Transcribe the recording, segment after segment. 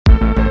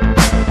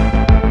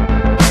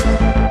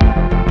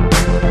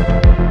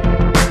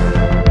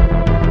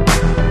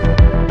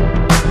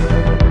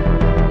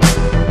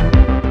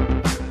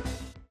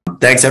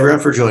Thanks everyone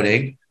for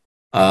joining.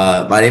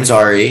 My name's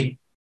Ari.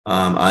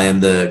 I am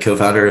the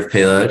co-founder of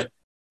Payload.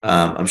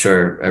 I'm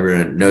sure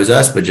everyone knows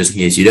us, but just in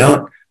case you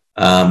don't,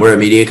 we're a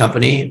media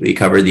company. We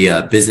cover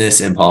the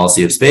business and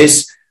policy of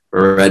space.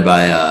 We're read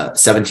by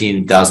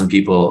 17,000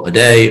 people a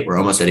day. We're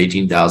almost at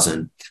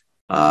 18,000.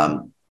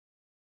 And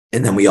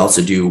then we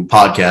also do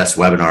podcasts,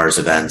 webinars,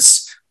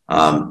 events.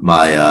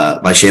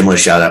 My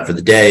shameless shout out for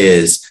the day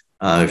is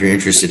if you're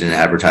interested in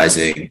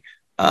advertising,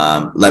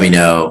 let me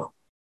know.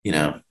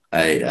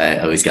 I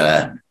always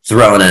gotta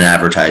throw in an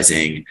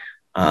advertising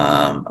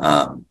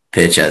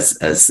pitch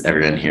as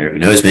everyone here who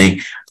knows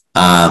me.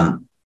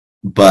 But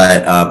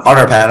on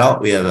our panel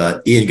we have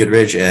Iain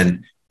Goodridge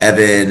and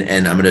Evan,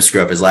 and I'm gonna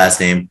screw up his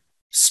last name,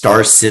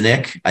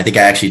 Staresinic. I think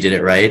I actually did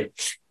it right.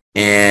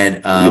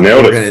 And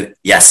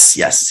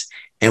yes.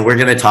 And we're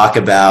gonna talk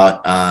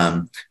about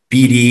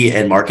BD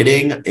and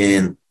marketing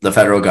in the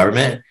federal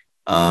government.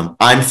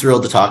 I'm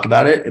thrilled to talk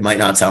about it. It might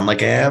not sound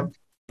like I am,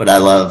 but I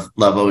love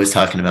always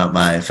talking about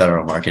my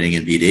federal marketing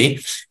and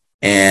BD.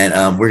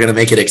 And we're going to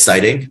make it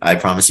exciting. I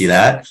promise you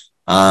that.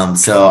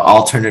 So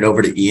I'll turn it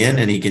over to Iain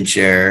and he can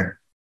share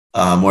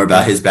more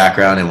about his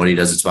background and what he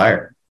does at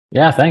Spire.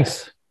 Yeah,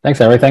 thanks. Thanks,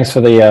 Ari. Thanks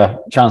for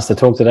the chance to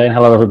talk today. And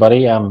hello,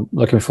 everybody. I'm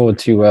looking forward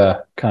to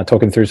kind of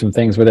talking through some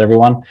things with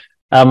everyone.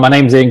 My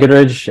name's Iain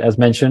Goodridge. As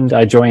mentioned,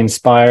 I joined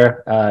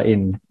Spire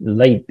in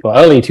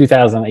early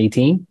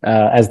 2018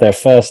 as their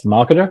first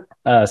marketer.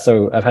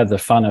 So I've had the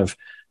fun of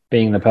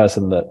being the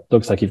person that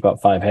looks like you've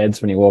got 5 heads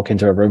when you walk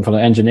into a room full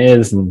of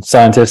engineers and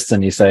scientists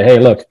and you say, hey,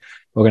 look,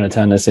 we're going to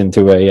turn this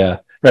into a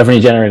revenue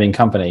generating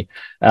company.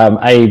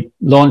 I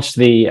launched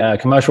the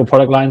commercial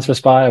product lines for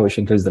Spire, which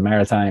includes the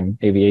maritime,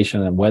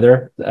 aviation, and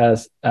weather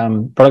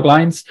product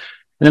lines.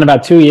 And then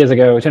about 2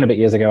 and a bit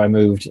years ago, I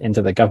moved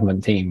into the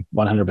government team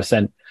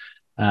 100%.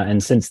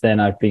 And since then,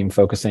 I've been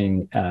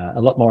focusing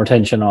a lot more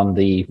attention on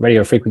the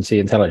radio frequency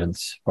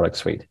intelligence product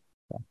suite.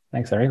 So,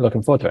 thanks, Ari.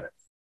 Looking forward to it.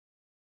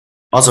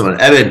 Awesome.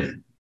 And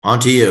Evan, on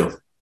to you.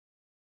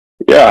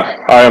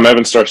 Yeah, hi, I'm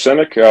Evan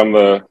Staresinic. I'm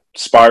the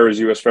Spire's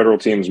U.S. federal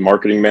team's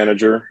marketing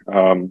manager.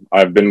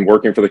 I've been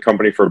working for the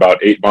company for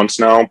about 8 months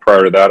now.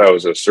 Prior to that, I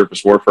was a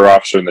surface warfare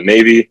officer in the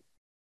Navy,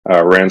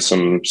 ran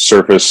some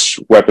surface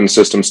weapon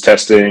systems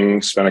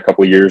testing, spent a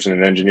couple of years in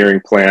an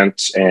engineering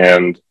plant,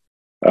 and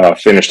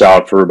finished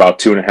out for about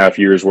 2.5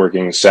 years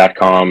working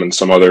SATCOM and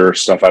some other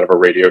stuff out of a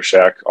Radio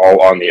Shack,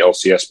 all on the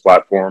LCS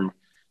platform,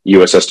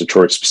 USS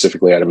Detroit,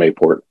 specifically out of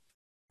Mayport.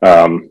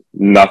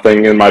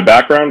 Nothing in my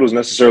background was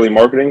necessarily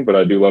marketing, but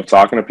I do love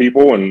talking to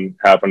people and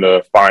happened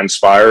to find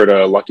Spire at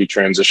a lucky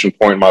transition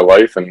point in my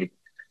life and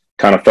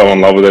kind of fell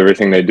in love with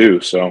everything they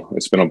do. So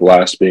it's been a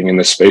blast being in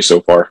this space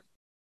so far.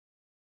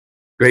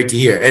 Great to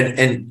hear.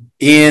 And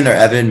Iain or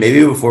Evan,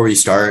 maybe before we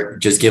start,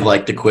 just give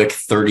like the quick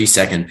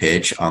 30-second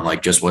pitch on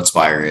like just what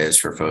Spire is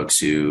for folks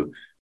who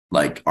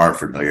like aren't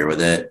familiar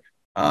with it.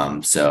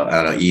 So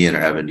I don't know, Iain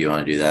or Evan, do you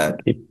want to do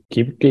that?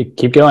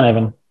 Keep going,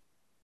 Evan.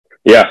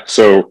 Yeah,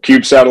 so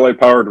Cube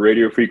satellite-powered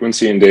radio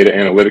frequency and data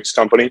analytics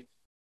company.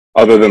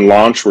 Other than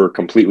launch, we're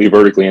completely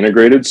vertically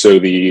integrated. So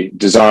the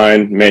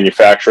design,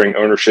 manufacturing,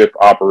 ownership,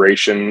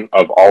 operation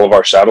of all of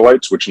our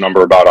satellites, which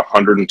number about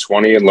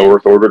 120 in low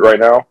Earth orbit right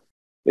now,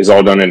 is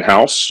all done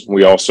in-house.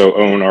 We also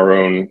own our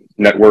own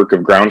network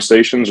of ground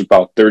stations,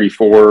 about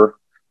 34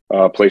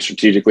 placed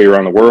strategically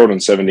around the world,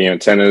 and 70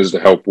 antennas to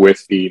help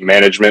with the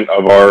management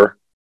of our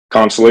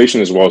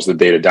constellation, as well as the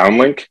data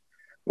downlink.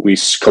 We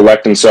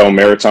collect and sell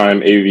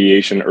maritime,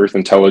 aviation, earth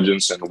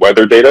intelligence, and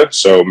weather data.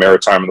 So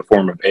maritime in the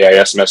form of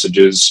AIS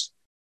messages,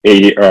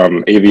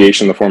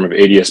 aviation in the form of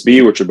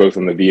ADS-B, which are both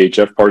in the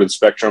VHF part of the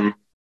spectrum,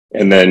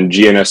 and then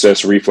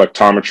GNSS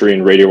reflectometry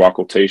and radio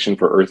occultation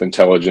for earth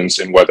intelligence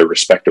and weather,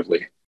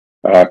 respectively.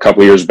 A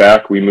couple of years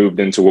back, we moved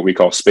into what we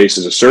call space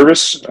as a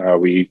service.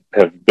 We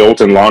have built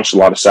and launched a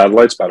lot of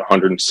satellites, about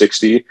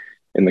 160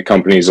 in the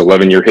company's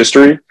 11-year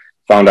history.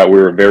 Found out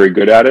we were very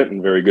good at it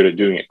and very good at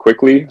doing it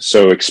quickly.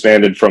 So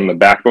expanded from the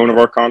backbone of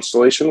our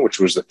constellation, which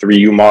was the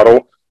 3U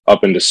model,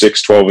 up into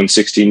 6, 12, and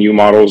 16U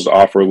models to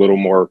offer a little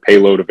more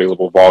payload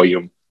available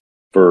volume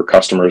for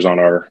customers on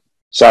our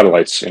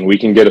satellites. And we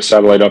can get a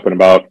satellite up in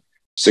about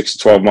 6 to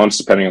 12 months,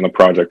 depending on the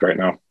project right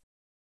now.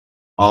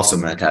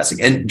 Awesome. Fantastic.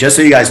 And just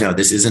so you guys know,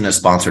 this isn't a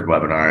sponsored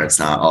webinar. It's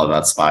not all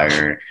about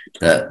Spire.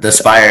 The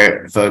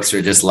Spire folks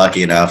are just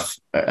lucky enough,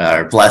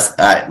 or blessed.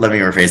 Let me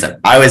rephrase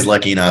that. I was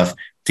lucky enough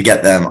to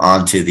get them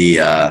onto the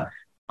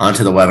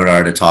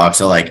webinar to talk.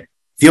 So like,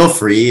 feel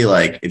free,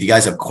 like if you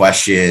guys have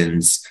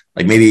questions,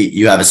 like maybe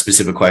you have a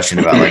specific question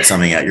about like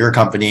something at your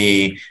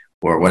company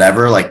or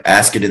whatever, like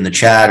ask it in the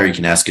chat or you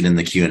can ask it in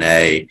the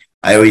Q&A.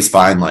 I always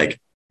find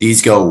like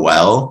these go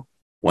well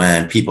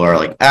when people are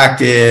like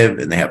active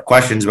and they have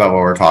questions about what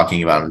we're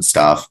talking about and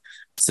stuff.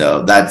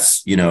 So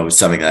that's,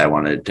 something that I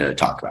wanted to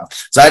talk about.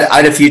 So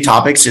I had a few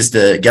topics just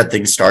to get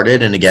things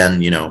started. And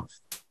again,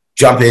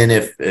 jump in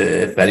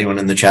if anyone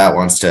in the chat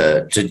wants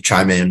to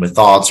chime in with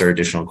thoughts or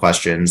additional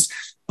questions.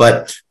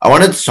 But I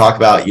wanted to talk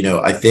about,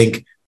 I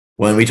think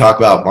when we talk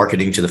about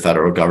marketing to the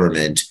federal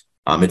government,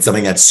 it's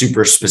something that's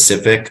super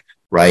specific,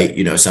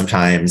 right?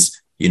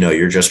 Sometimes,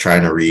 you're just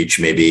trying to reach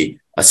maybe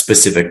a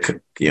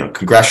specific,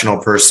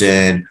 congressional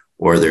person,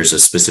 or there's a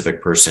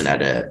specific person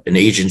at an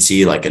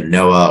agency like a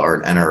NOAA or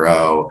an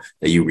NRO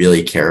that you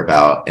really care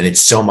about. And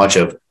it's so much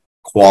of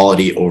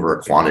quality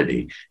over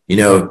quantity.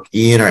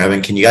 Iain or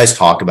Evan, can you guys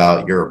talk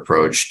about your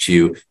approach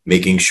to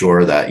making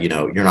sure that,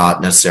 you're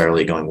not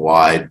necessarily going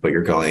wide, but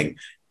you're going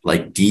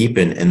like deep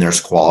and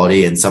there's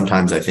quality. And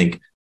sometimes I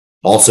think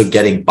also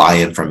getting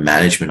buy-in from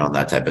management on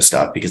that type of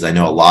stuff, because I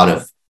know a lot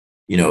of,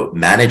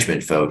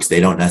 management folks, they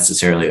don't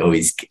necessarily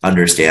always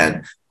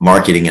understand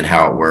marketing and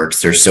how it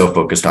works. They're so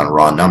focused on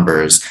raw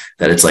numbers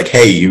that it's like,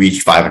 hey, you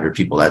reach 500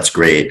 people, that's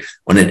great.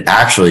 When it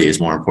actually is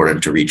more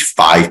important to reach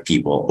 5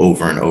 people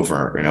over and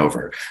over and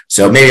over.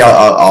 So maybe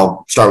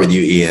I'll start with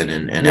you, Iain,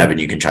 and Evan,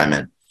 you can chime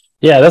in.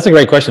 Yeah, that's a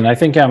great question. I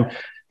think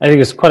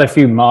there's quite a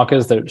few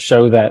markers that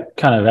show that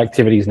kind of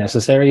activity is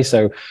necessary.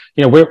 So,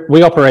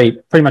 we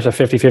operate pretty much a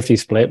 50-50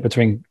 split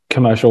between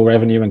commercial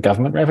revenue and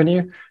government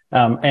revenue.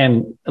 That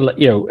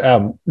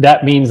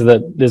means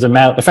that there's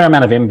a fair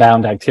amount of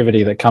inbound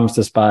activity that comes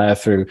to Spire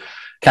through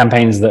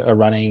campaigns that are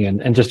running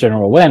and just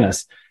general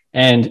awareness.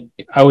 And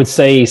I would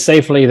say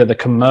safely that the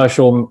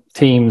commercial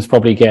teams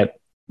probably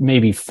get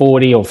maybe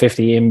 40 or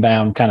 50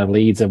 inbound kind of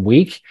leads a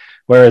week.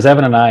 Whereas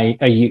Evan and I,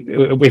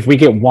 if we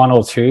get 1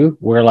 or 2,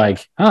 we're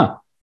like,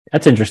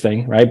 that's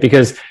interesting, right?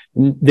 Because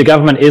the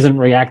government isn't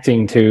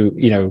reacting to,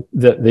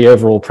 the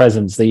overall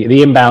presence. The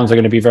inbounds are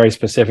going to be very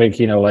specific,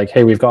 like,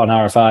 hey, we've got an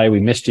RFI, we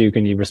missed you,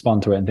 can you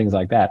respond to it, and things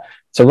like that.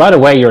 So right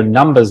away, your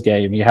numbers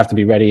game, you have to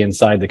be ready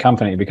inside the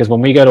company, because when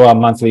we go to our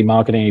monthly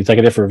marketing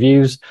executive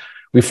reviews,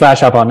 we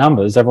flash up our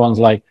numbers. Everyone's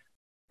like,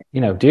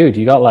 dude,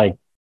 you got like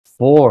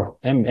 4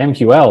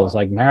 MQLs,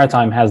 like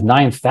Maritime has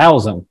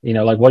 9,000,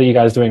 like, what are you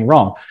guys doing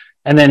wrong?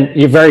 And then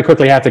you very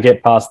quickly have to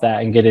get past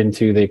that and get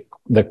into the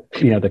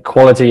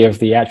quality of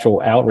the actual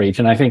outreach.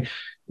 And I think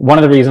one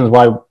of the reasons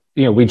why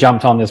we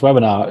jumped on this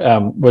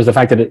webinar was the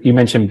fact that you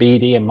mentioned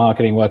BD and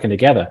marketing working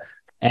together.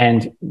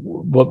 And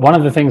one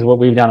of the things what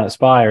we've done at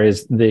Spire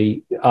is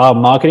our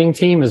marketing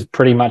team is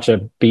pretty much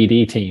a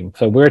BD team.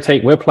 So we're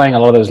playing a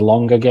lot of those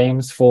longer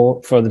games for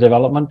the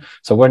development.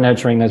 So we're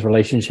nurturing those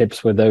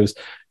relationships with those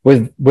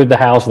with the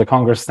House, the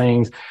Congress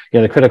things,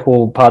 the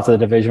critical parts of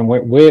the division.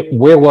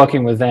 We're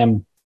working with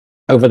them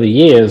over the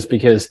years,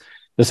 because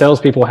the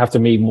salespeople have to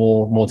be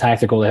more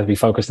tactical. They have to be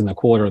focused in the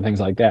quarter and things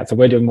like that. So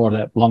we're doing more of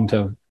that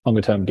longer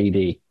term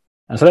BD.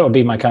 And so that would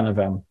be my kind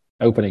of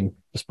opening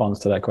response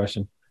to that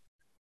question.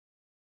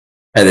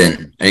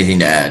 Evan, anything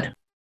to add?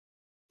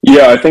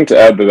 Yeah, I think to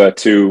add to that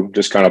too,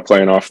 just kind of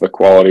playing off the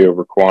quality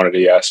over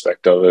quantity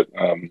aspect of it.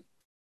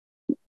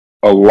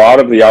 A lot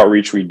of the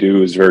outreach we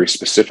do is very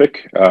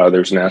specific.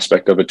 There's an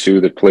aspect of it too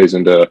that plays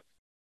into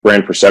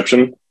brand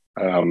perception.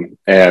 And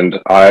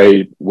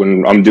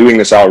when I'm doing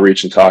this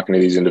outreach and talking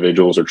to these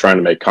individuals or trying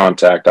to make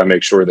contact, I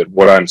make sure that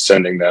what I'm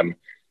sending them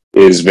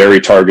is very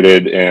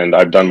targeted, and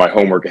I've done my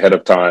homework ahead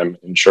of time,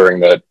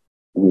 ensuring that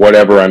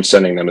whatever I'm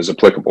sending them is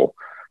applicable.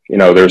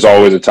 There's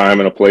always a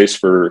time and a place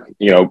for,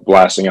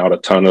 blasting out a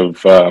ton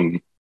of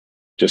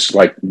just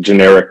like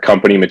generic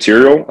company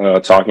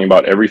material, talking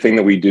about everything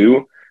that we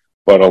do.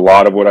 But a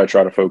lot of what I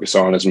try to focus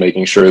on is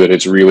making sure that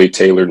it's really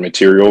tailored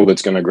material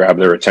that's going to grab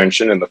their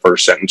attention in the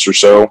first sentence or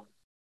so.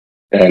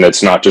 And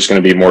it's not just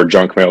going to be more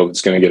junk mail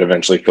that's going to get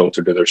eventually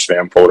filtered to their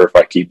spam folder if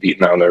I keep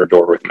beating on their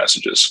door with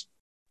messages.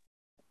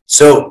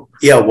 So,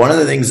 yeah, one of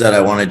the things that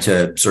I wanted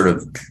to sort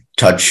of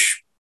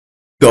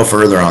go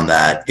further on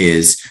that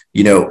is,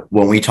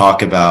 when we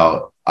talk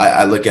about,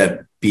 I look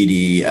at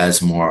BD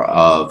as more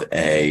of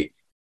a,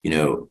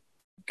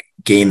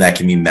 game that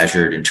can be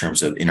measured in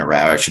terms of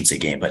I shouldn't say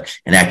game, but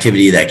an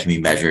activity that can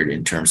be measured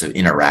in terms of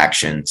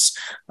interactions.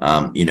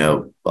 A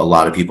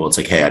lot of people, it's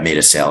like, hey, I made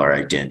a sale or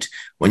I didn't.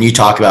 When you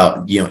talk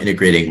about,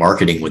 integrating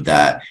marketing with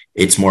that,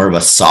 it's more of a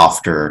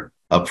softer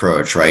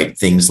approach, right?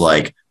 Things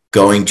like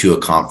going to a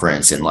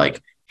conference and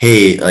like,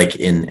 hey, like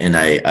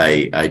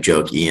I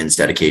joke, Ian's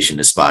dedication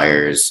to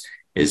Spire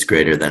is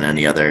greater than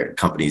any other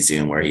company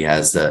Zoom, where he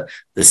has the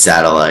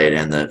satellite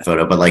and the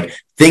photo, but like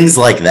things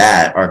like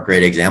that are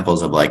great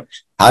examples of like,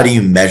 how do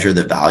you measure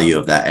the value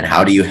of that, and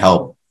how do you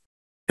help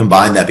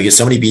combine that? Because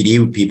so many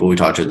BD people we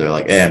talk to, they're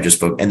like, hey, I'm just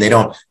and they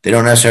don't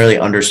necessarily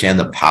understand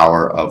the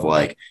power of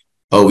like,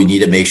 oh, we need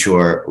to make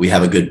sure we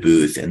have a good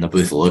booth and the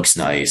booth looks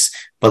nice,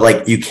 but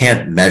like you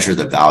can't measure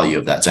the value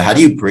of that. So how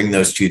do you bring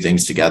those two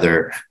things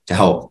together to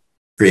help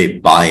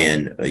create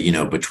buy-in,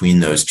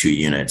 between those two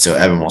units? So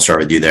Evan, we'll start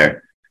with you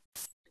there.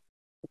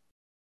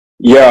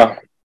 Yeah,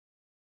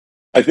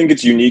 I think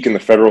it's unique in the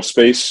federal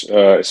space,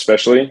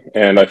 especially.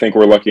 And I think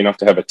we're lucky enough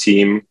to have a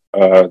team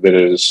that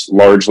is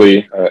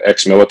largely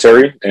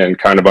ex-military and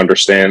kind of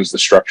understands the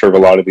structure of a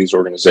lot of these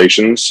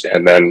organizations.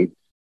 And then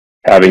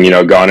having,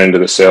 gone into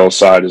the sales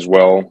side as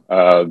well,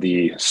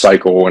 the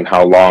cycle and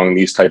how long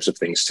these types of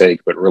things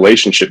take. But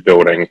relationship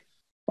building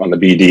on the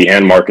BD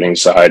and marketing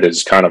side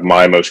is kind of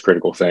my most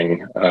critical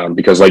thing,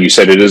 because like you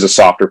said, it is a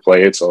softer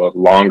play. It's a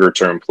longer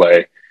term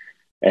play.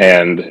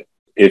 And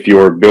if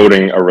you're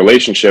building a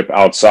relationship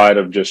outside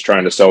of just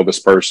trying to sell this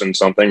person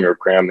something or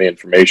cram the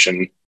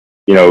information,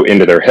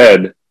 into their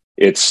head,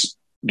 it's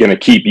going to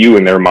keep you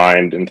in their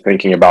mind and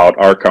thinking about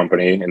our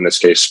company, in this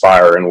case,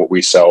 Spire, and what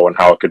we sell and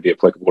how it could be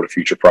applicable to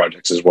future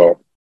projects as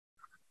well.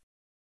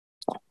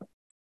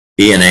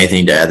 Iain,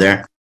 anything to add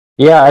there?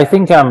 Yeah, I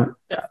think, on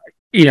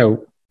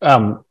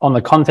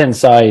the content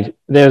side,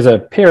 there's a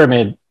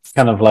pyramid,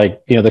 kind of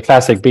like, the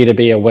classic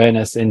B2B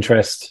awareness,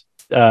 interest,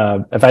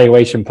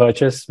 evaluation,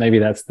 purchase. Maybe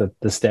that's the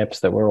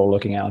steps that we're all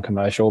looking at on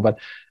commercial. But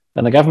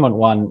then the government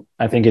one,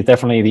 I think, is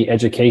definitely the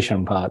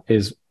education part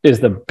is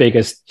the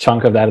biggest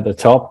chunk of that at the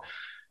top.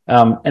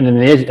 And then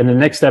the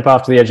next step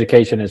after the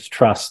education is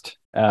trust.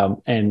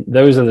 And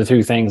those are the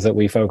two things that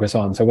we focus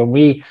on. So when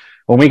we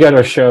go to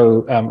a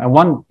show,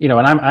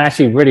 I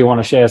actually really want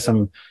to share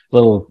some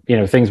little,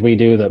 things we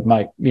do that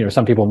might,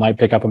 some people might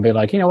pick up and be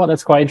like,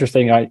 that's quite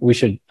interesting. We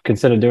should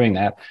consider doing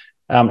that.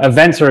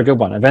 Events are a good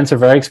one. Events are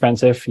very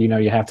expensive.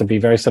 You have to be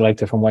very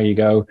selective on where you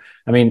go.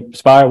 I mean,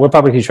 Spire, we're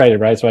publicly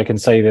traded, right? So I can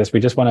say this, we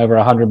just went over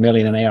 100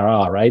 million in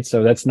ARR, right?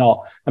 So that's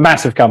not a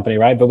massive company,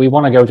 right? But we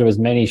want to go to as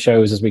many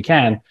shows as we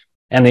can.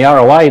 And the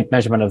ROI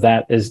measurement of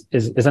that is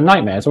a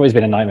nightmare. It's always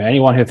been a nightmare.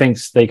 Anyone who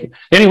thinks the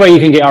only way you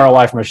can get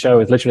ROI from a show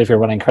is literally if you're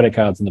running credit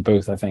cards in the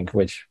booth, I think,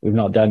 which we've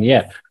not done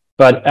yet.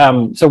 But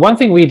so one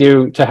thing we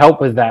do to help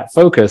with that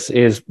focus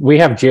is we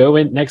have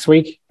Geo next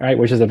week, right,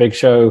 which is a big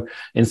show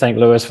in St.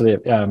 Louis for the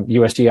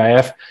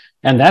USGIF.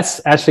 And that's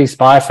actually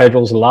Spire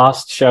Federal's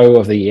last show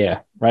of the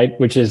year, right,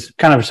 which is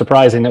kind of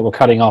surprising that we're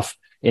cutting off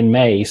in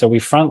May. So we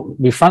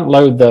front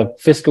load the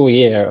fiscal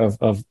year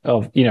of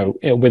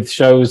with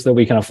shows that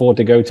we can afford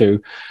to go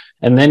to.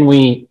 And then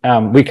we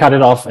cut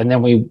it off, and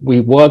then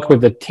we work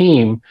with the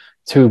team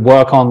to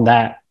work on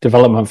that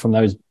development from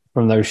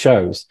those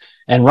shows.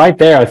 And right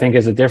there, I think,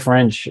 is a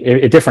difference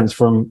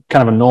from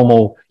kind of a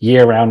normal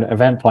year-round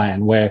event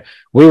plan, where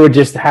we would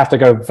just have to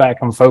go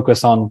back and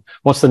focus on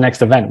what's the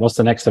next event.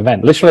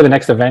 Literally, the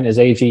next event is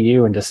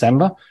AGU in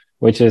December,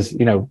 which is,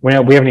 we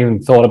haven't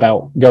even thought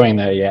about going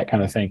there yet,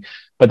 kind of thing.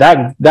 But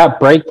that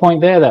break point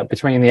there, that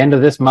between the end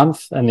of this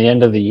month and the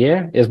end of the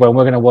year, is when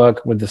we're going to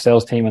work with the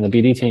sales team and the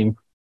BD team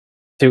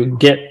to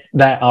get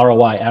that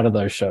ROI out of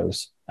those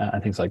shows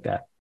and things like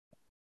that.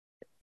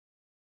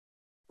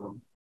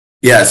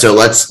 Yeah, so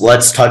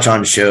let's touch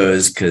on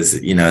shows, because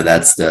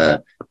that's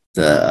the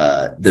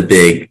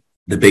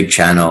big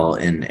channel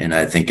in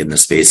I think in the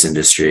space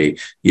industry.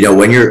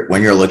 When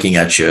you're looking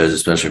at shows,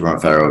 especially from a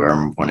federal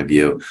government point of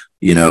view,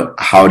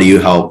 how do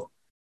you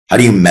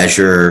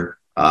measure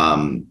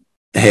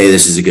hey,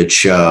 this is a good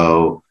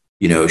show,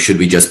 should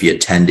we just be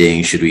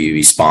attending, should we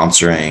be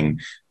sponsoring,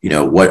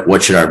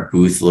 what should our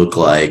booth look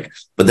like?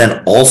 But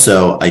then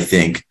also, I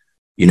think,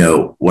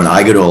 when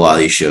I go to a lot of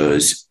these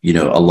shows,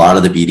 a lot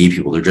of the BD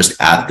people are just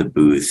at the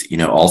booth,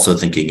 also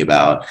thinking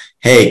about,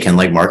 hey, can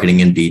like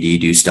marketing and BD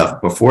do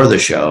stuff before the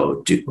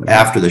show,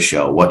 after the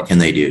show? What can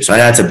they do? So I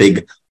know it's a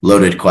big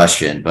loaded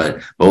question,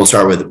 but we'll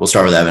start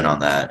with Evan on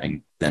that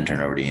and then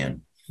turn over to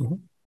Iain. Mm-hmm.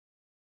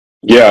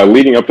 Yeah,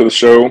 leading up to the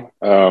show,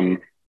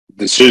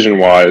 decision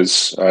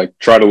wise, I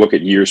try to look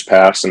at years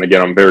past. And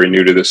again, I'm very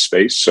new to this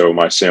space, so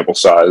my sample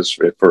size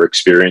for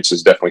experience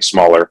is definitely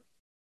smaller.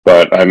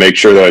 But I make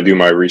sure that I do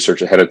my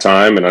research ahead of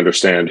time and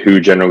understand who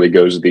generally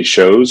goes to these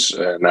shows.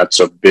 And that's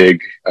a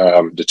big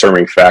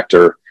determining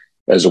factor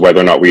as to whether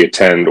or not we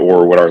attend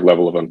or what our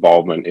level of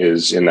involvement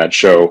is in that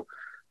show.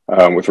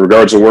 With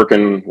regards to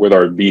working with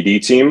our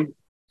BD team,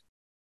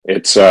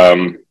 it's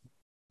figuring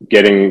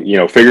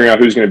out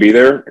who's going to be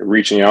there,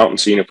 reaching out and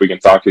seeing if we can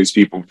talk to these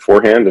people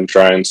beforehand and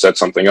try and set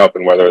something up.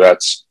 And whether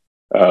that's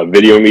a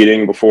video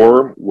meeting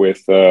before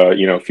with,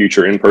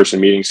 future in-person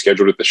meetings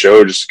scheduled at the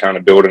show, just to kind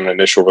of build an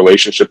initial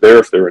relationship there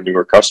if they're a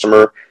newer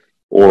customer,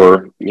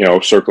 or,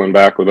 circling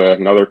back with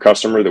another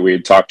customer that we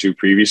had talked to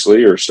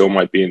previously or still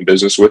might be in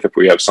business with if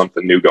we have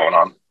something new going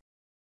on.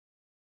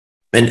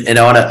 And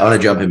I want to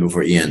jump in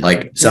before Iain,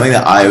 like something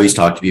that I always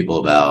talk to people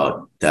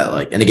about that,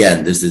 like, and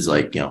again, this is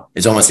like,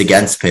 it's almost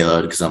against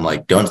Payload, because I'm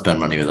like, don't spend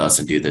money with us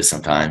and do this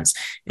sometimes,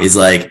 is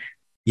like,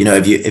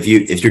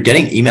 if you're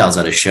getting emails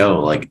at a show,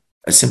 like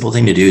a simple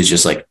thing to do is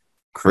just like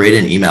create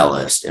an email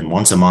list, and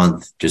once a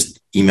month, just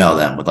email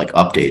them with like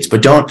updates.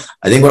 But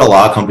I think what a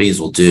lot of companies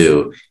will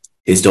do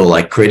is they'll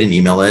like create an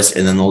email list,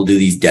 and then they'll do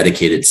these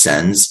dedicated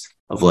sends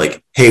of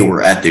like, hey,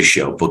 we're at this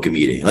show, book a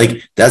meeting.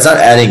 Like, that's not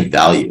adding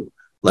value.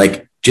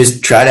 Like,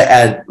 just try to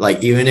add,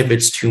 like, even if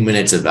it's 2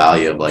 minutes of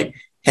value of like,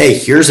 hey,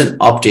 here's an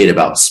update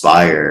about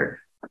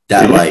Spire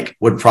that like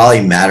would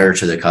probably matter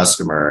to the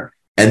customer.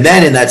 And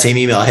then in that same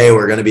email, hey,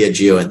 we're going to be at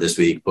Geo this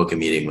week, book a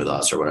meeting with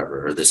us or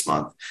whatever, or this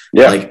month.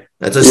 Yeah. Like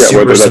that's a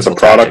super whether that's a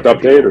product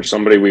update or people.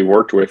 somebody we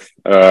worked with,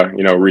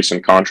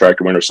 recent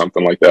contract win or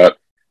something like that.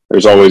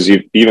 There's always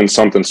even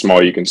something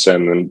small you can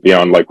send, and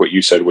beyond like what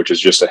you said, which is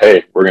just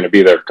hey, we're going to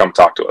be there. Come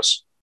talk to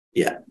us.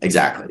 Yeah,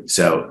 exactly.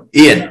 So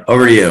Iain,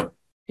 over to you.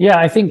 Yeah,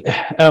 I think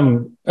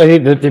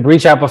the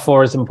reach out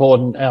before is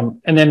important.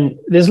 And then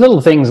there's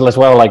little things as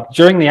well, like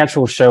during the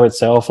actual show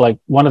itself, like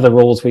one of the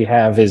rules we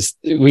have is,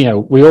 we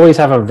always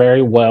have a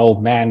very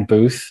well manned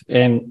booth.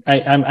 And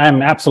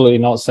I'm absolutely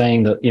not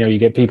saying that, you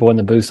get people in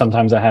the booth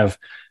sometimes that have,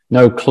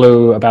 no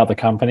clue about the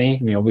company.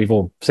 We've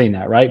all seen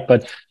that, right?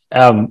 But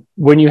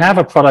when you have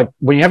a product,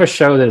 when you have a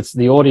show that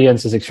the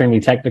audience is extremely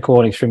technical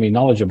and extremely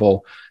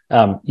knowledgeable,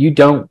 you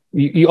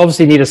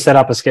obviously need to set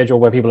up a schedule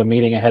where people are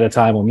meeting ahead of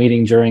time or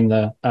meeting during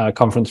the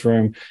conference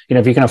room.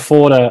 If you can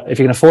afford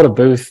a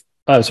booth,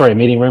 a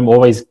meeting room,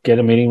 always get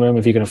a meeting room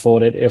if you can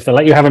afford it. If they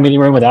let you have a meeting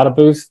room without a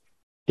booth,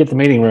 get the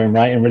meeting room,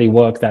 right, and really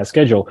work that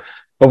schedule.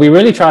 But we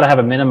really try to have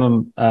a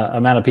minimum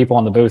amount of people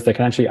on the booth that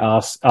can actually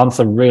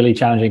answer really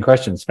challenging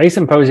questions. Space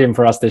Symposium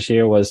for us this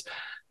year was,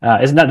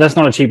 that's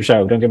not a cheap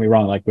show. Don't get me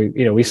wrong. Like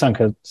we sunk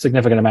a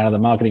significant amount of the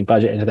marketing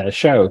budget into that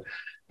show.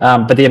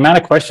 But the amount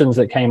of questions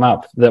that came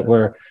up that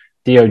were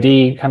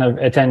DoD kind of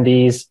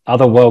attendees,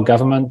 other world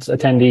government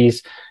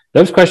attendees,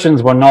 those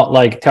questions were not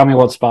like, tell me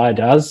what Spire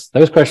does.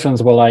 Those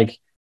questions were like,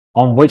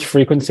 on which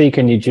frequency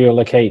can you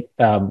geolocate,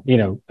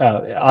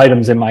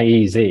 items in my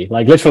EEZ?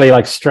 Like literally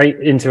like straight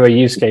into a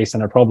use case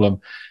and a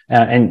problem.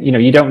 And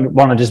you don't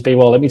want to just be,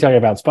 well, let me tell you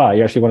about Spire.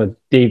 You actually want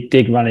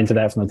to run into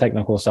that from the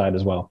technical side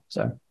as well.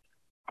 So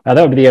that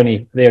would be the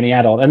only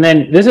add-on. And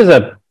then this is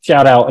a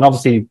shout out, and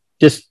obviously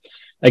just,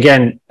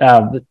 again,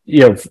 I'm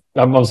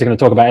obviously going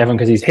to talk about Evan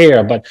because he's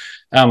here, but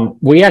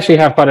we actually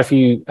have quite a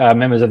few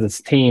members of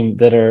this team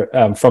that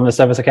are from the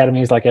service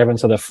academies like Evan,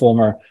 so the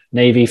former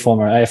Navy,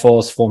 former Air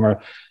Force,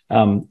 former,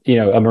 a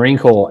Marine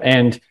Corps.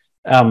 And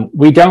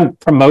we don't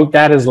promote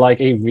that as like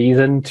a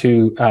reason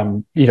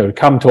to,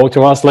 come talk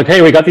to us like,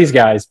 hey, we got these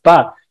guys.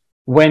 But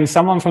when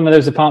someone from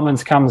those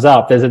departments comes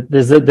up,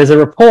 there's a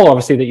rapport,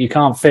 obviously, that you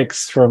can't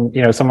fix from,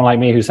 someone like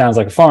me who sounds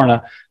like a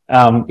foreigner,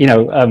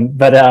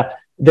 but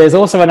there's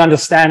also an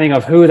understanding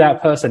of who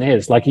that person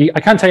is. Like, I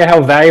can't tell you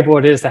how valuable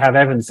it is to have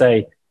Evan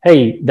say,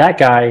 hey, that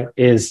guy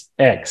is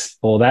X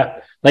or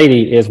that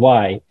lady is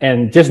Y.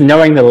 And just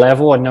knowing the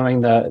level and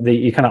knowing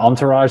the kind of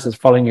entourage that's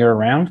following you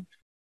around,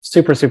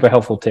 super, super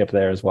helpful tip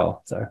there as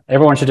well. So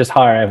everyone should just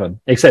hire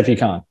Evan, except you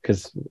can't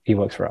because he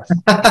works for us.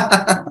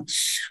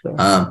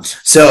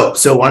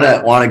 So want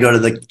to go to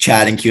the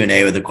chat and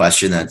Q&A with a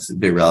question that's a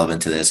bit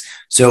relevant to this.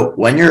 So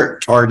when you're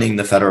targeting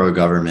the federal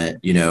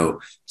government,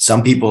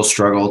 some people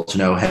struggle to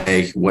know,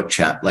 hey,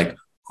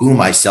 who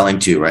am I selling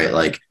to, right?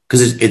 Like,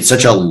 because it's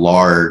such a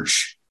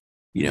large,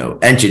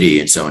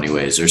 entity in so many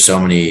ways. There's so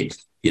many,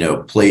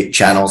 plate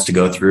channels to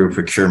go through,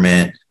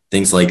 procurement,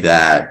 things like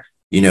that.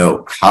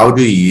 How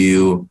do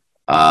you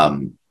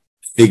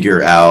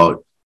figure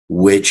out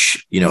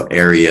which,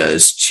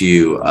 areas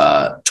to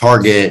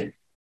target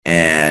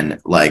and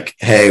like,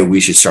 hey, we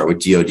should start with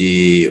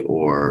DoD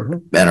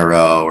or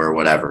NRO or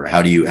whatever.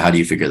 How do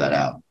you figure that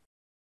out?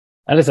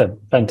 That is a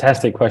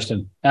fantastic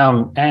question.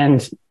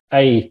 And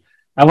I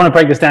want to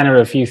break this down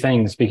into a few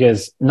things,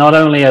 because not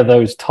only are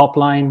those top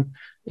line,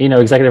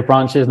 executive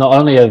branches, not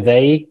only are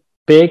they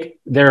big,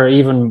 there are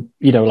even,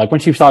 like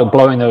once you start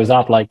blowing those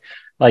up, like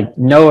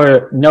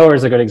NOAA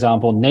is a good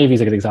example, Navy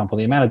is a good example,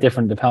 the amount of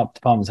different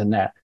departments in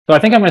that. So I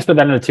think I'm going to split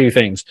that into two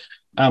things.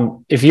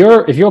 If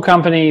your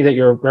company that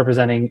you're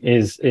representing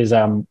is here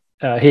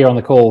on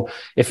the call,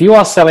 if you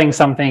are selling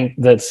something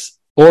that's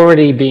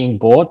already being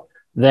bought,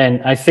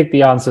 then I think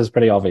the answer is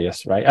pretty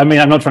obvious, right? I mean,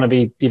 I'm not trying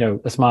to be,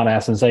 a smart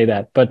ass and say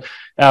that, but,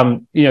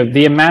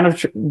 the amount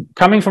of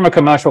coming from a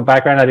commercial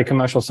background, I did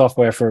commercial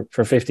software for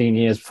 15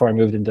 years before I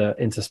moved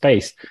into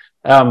space.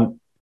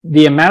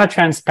 The amount of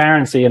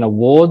transparency and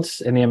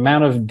awards and the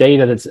amount of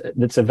data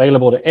that's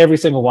available to every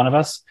single one of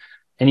us,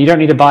 and you don't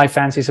need to buy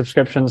fancy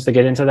subscriptions to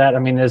get into that. I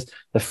mean, there's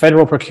the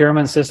federal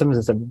procurement systems.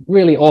 It's a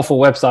really awful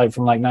website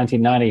from like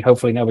 1990.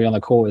 Hopefully nobody on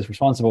the call is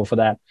responsible for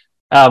that.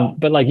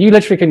 But like you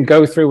literally can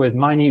go through with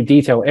minute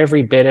detail,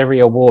 every bid,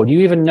 every award.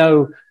 You even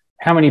know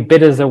how many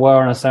bidders there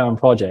were on a certain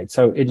project.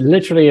 So it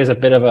literally is a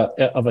bit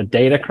of a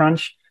data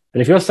crunch.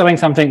 But if you're selling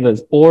something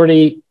that's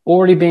already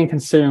being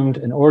consumed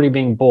and already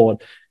being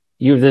bought,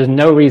 there's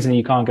no reason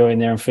you can't go in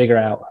there and figure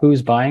out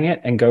who's buying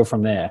it and go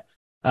from there.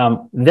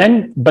 But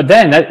then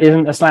that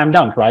isn't a slam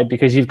dunk, right?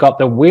 Because you've got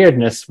the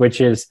weirdness, which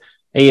is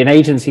an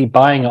agency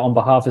buying it on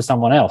behalf of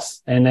someone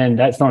else. And then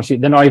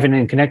they're not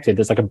even connected.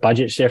 There's like a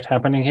budget shift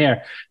happening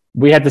here.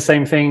 We had the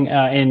same thing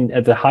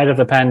at the height of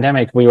the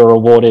pandemic. We were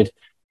awarded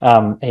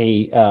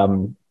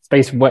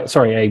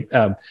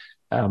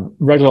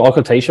regular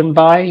occultation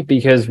buy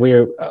because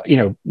we're,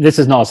 this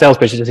is not a sales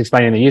pitch, it's just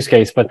explaining the use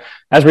case. But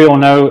as we all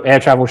know, air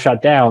travel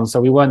shut down. So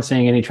we weren't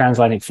seeing any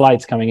transatlantic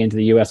flights coming into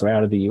the US or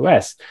out of the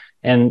US.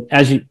 And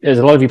as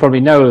a lot of you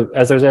probably know,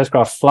 as those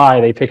aircraft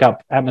fly, they pick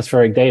up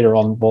atmospheric data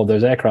on board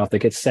those aircraft that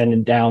gets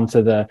sent down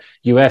to the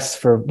US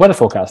for weather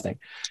forecasting.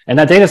 And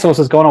that data source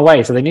has gone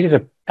away. So they needed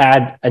to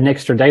add an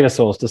extra data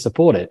source to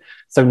support it.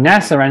 So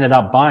NASA ended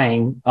up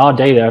buying our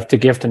data to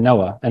give to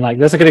NOAA. And like,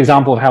 that's a good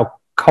example of how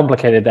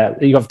complicated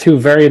that you have two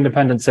very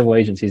independent civil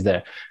agencies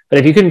there.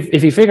 But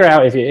if you figure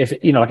out if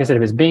like I said,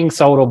 if it's being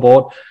sold or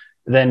bought,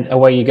 then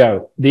away you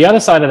go. The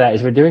other side of that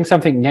is we're doing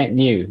something net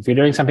new. If you're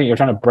doing something, you're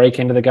trying to break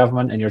into the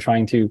government and you're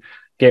trying to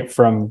get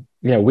from,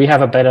 we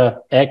have a better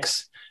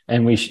X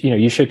and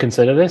you should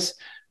consider this.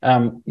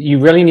 you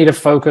really need to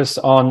focus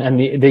on, and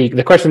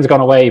the question's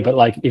gone away, but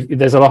like if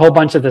there's a whole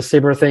bunch of the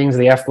CIBR things,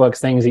 the FWorks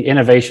things, the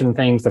innovation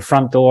things, the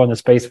front door and the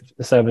space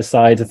service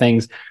sides of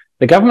things.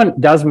 The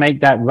government does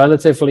make that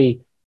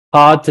relatively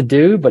hard to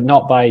do, but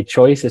not by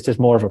choice. It's just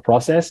more of a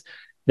process.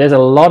 There's a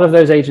lot of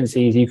those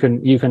agencies you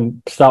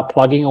can start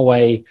plugging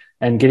away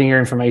and getting your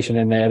information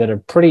in there that are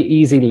pretty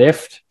easy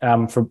lift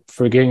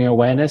for getting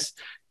awareness.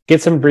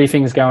 Get some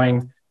briefings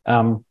going.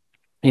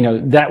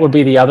 That would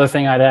be the other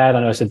thing I'd add.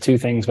 I know I said two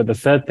things, but the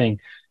third thing,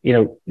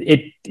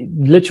 it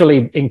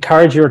literally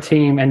encourage your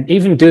team and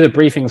even do the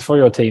briefings for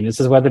your team. This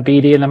is where the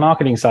BD and the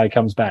marketing side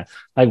comes back.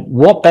 Like,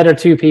 what better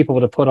two people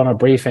to put on a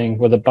briefing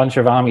with a bunch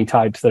of army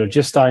types that are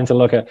just starting to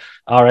look at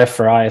RF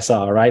for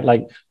ISR, right?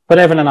 Like, put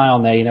Evan and I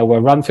on there,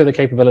 we'll run through the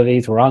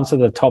capabilities, we'll answer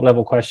the top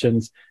level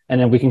questions, and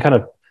then we can kind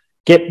of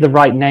get the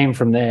right name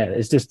from there.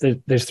 It's just,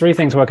 there's three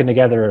things working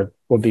together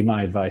would be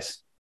my advice.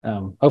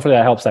 Hopefully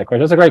that helps that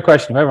question. That's a great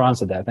question. Whoever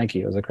answered that, thank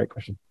you. It was a great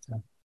question.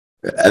 So.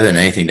 Evan,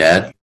 anything to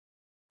add?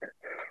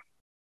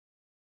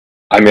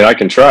 I mean, I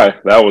can try.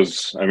 That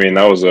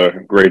was a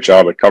great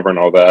job at covering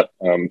all that.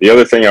 The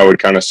other thing I would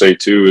kind of say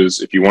too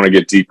is if you want to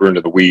get deeper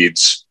into the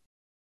weeds,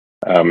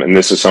 and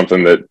this is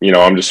something that,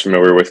 I'm just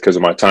familiar with because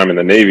of my time in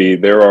the Navy,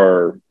 there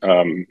are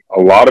a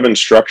lot of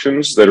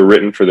instructions that are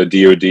written for the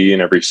DoD,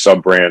 and every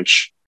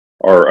sub-branch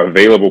are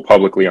available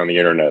publicly on the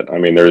internet. I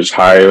mean, there's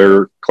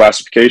higher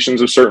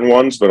classifications of certain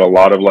ones, but a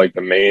lot of like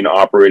the main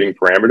operating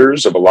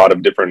parameters of a lot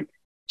of different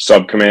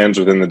subcommands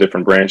within the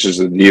different branches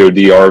of the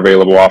DoD are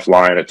available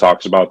offline. It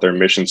talks about their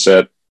mission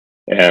set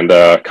and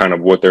kind of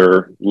what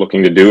they're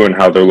looking to do and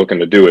how they're looking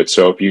to do it.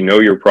 So if you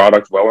know your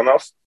product well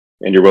enough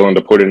and you're willing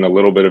to put in a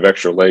little bit of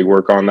extra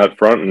legwork on that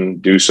front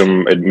and do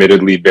some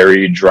admittedly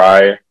very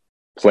dry,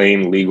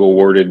 plain legal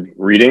worded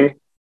reading,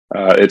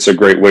 it's a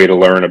great way to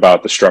learn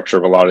about the structure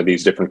of a lot of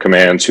these different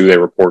commands, who they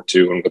report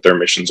to, and what their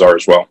missions are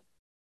as well.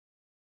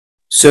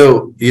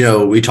 So,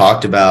 we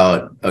talked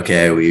about,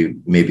 okay,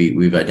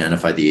 we've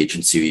identified the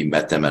agency, we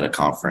met them at a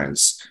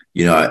conference.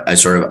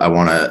 I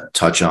want to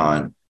touch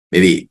on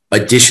maybe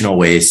additional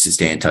ways to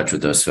stay in touch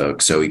with those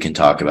folks. So we can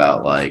talk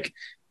about like,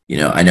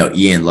 I know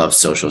Iain loves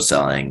social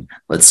selling.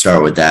 Let's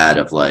start with that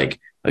of like,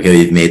 okay,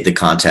 you've made the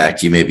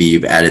contact,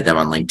 you've added them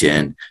on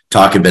LinkedIn.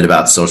 Talk a bit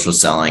about social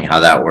selling, how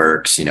that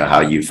works, how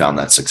you found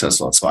that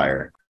successful at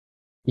Spire.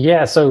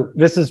 Yeah, so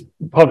this is,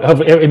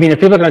 if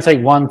people are going to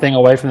take one thing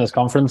away from this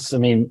conference,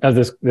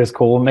 this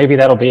call, maybe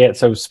that'll be it.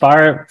 So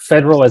Spire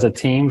Federal as a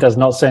team does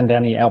not send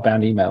any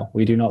outbound email.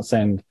 We do not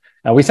send,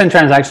 we send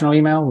transactional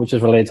email, which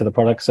is related to the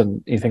products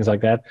and things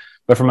like that.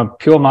 But from a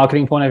pure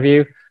marketing point of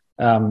view,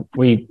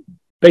 we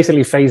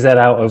basically phase that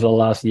out over the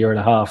last year and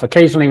a half.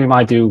 Occasionally, we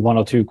might do one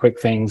or two quick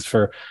things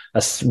for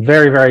a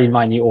very, very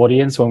minute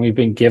audience when we've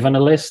been given a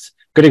list.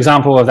 Good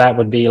example of that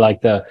would be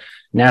like the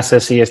NASA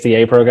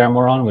CSDA program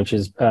we're on, which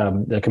is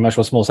the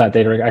Commercial Small Sat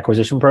Data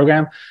Acquisition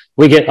Program.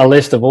 We get a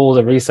list of all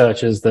the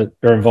researchers that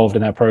are involved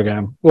in that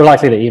program. We're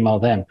likely to email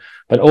them.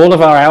 But all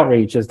of our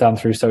outreach is done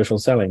through social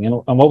selling. And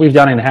what we've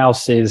done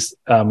in-house is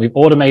we've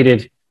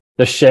automated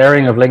the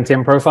sharing of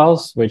LinkedIn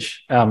profiles,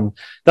 which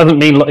doesn't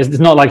mean, it's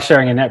not like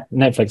sharing a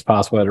Netflix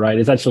password, right?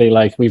 It's actually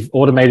like we've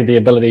automated the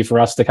ability for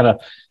us to kind of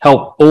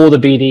help all the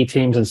BD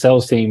teams and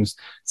sales teams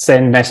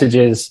send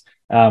messages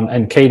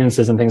and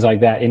cadences and things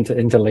like that into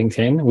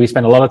LinkedIn. We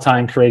spend a lot of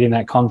time creating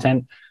that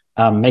content,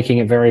 making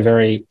it very,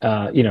 very,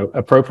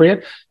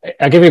 appropriate.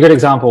 I'll give you a good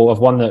example of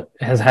one that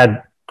has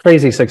had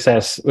crazy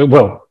success.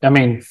 Well,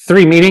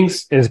 3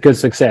 meetings is good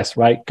success,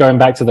 right? Going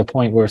back to the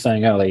point we were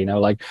saying earlier,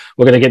 like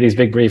we're going to get these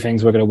big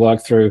briefings, we're going to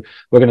work through,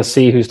 we're going to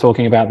see who's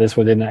talking about this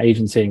within the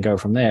agency and go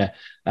from there.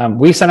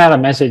 We sent out a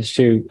message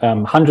to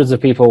hundreds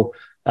of people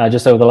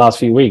just over the last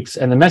few weeks.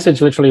 And the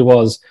message literally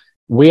was,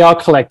 we are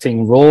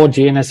collecting raw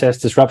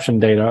GNSS disruption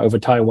data over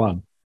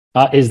Taiwan.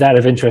 Is that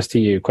of interest to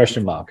you? ?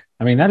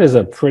 That is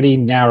a pretty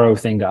narrow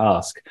thing to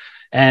ask.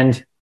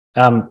 And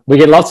we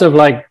get lots of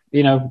like,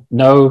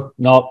 no,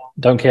 not,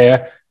 don't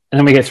care. And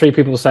then we get 3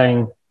 people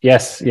saying,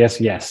 yes, yes,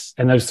 yes.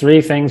 And those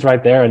 3 things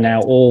right there are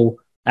now all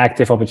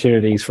active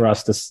opportunities for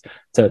us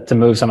to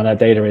move some of that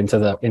data into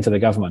the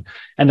government.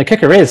 And the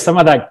kicker is some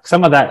of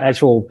that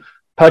actual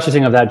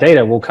purchasing of that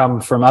data will come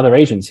from other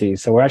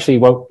agencies. So we actually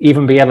won't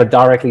even be able to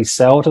directly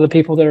sell to the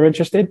people that are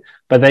interested,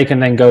 but they can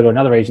then go to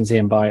another agency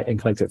and buy it and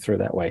collect it through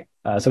that way.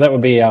 So that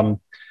would be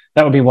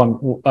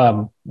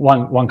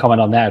one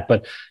comment on that.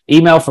 But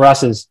email for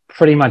us is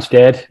pretty much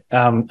dead.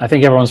 I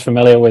think everyone's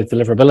familiar with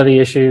deliverability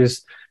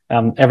issues.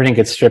 Everything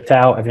gets stripped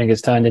out. Everything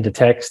gets turned into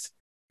text.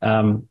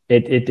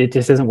 It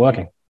just isn't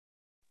working.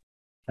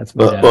 That's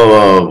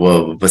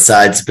whoa.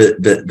 Besides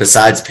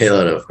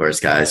Payload, of course,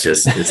 guys.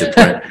 Just it's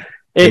important.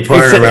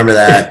 Important to remember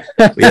that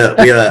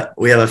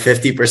we have a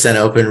 50%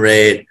 open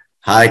rate,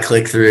 high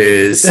click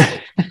throughs.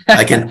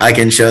 I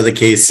can show the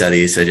case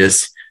study. So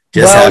just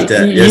have to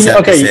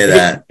say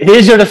that.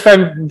 Here's your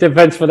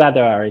defense for that,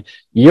 though, Ari.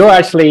 You're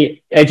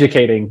actually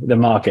educating the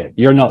market.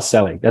 You're not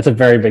selling. That's a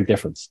very big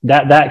difference.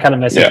 That kind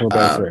of message will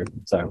go through.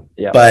 So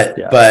yeah. But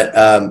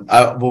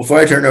before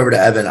I turn it over to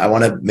Evan, I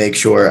want to make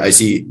sure I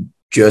see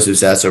Joseph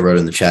Sasso wrote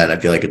in the chat, and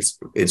I feel like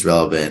it's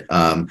relevant.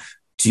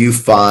 Do you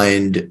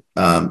find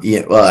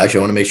Iain? Well, actually,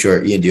 I want to make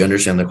sure, Iain, do you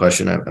understand the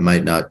question? I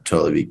might not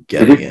totally be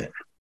getting it.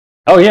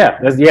 Oh yeah,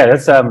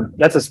 that's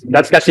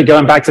actually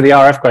going back to the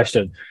RF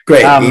question.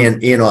 Great, Iain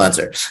will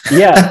answer.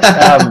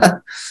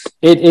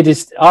 It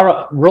is,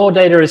 our raw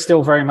data is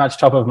still very much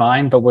top of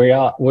mind, but we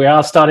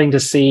are starting to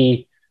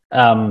see,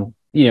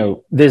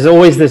 there's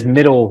always this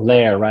middle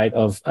layer, right,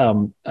 of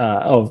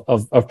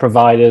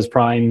providers,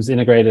 primes,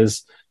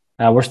 integrators.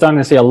 We're starting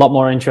to see a lot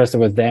more interest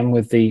with them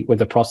with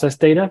the process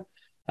data,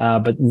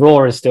 but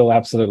raw is still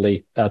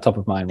absolutely top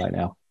of mind right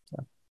now.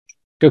 So,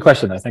 good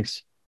question though.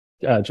 Thanks,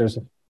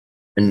 Joseph.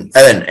 And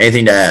Evan,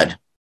 anything to add?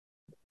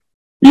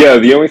 Yeah,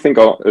 the only thing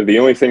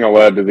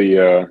I'll add to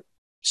the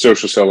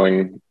social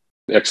selling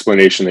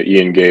explanation that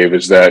Iain gave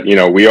is that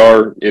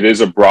it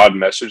is a broad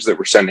message that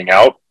we're sending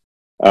out,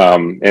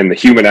 and the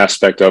human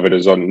aspect of it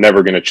is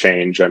never going to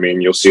change. I mean,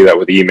 you'll see that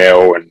with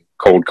email and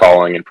cold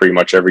calling and pretty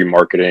much every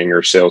marketing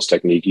or sales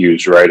technique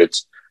used, right?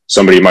 It's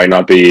somebody might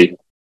not be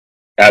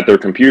at their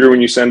computer when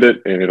you send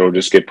it, and it'll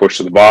just get pushed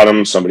to the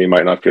bottom. Somebody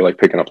might not feel like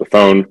picking up the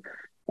phone.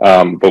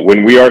 But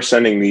when we are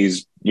sending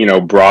these,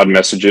 broad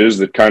messages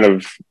that kind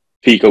of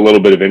pique a little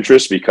bit of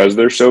interest because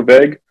they're so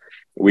vague,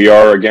 we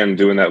are, again,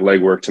 doing that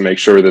legwork to make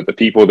sure that the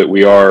people that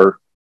we are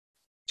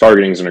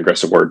targeting is an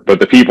aggressive word, but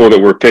the people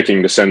that we're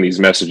picking to send these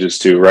messages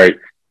to, right,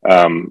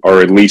 are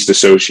at least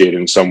associated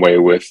in some way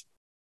with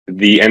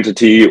the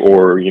entity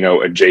or,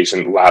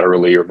 adjacent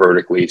laterally or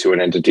vertically to an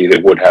entity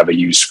that would have a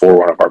use for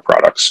one of our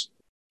products.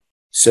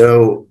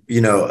 So,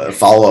 a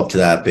follow-up to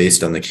that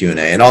based on the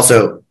Q&A, and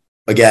also,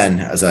 again,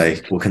 as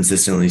I will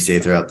consistently say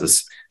throughout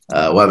this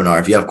webinar,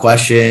 if you have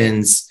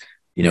questions,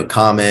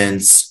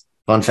 comments,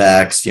 fun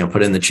facts,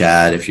 put it in the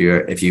chat. If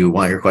you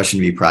want your question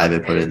to be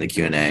private, put it in the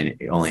Q&A.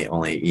 Only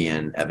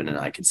Iain, Evan, and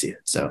I can see it.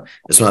 So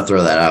just want to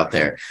throw that out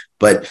there.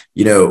 But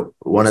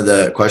one of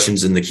the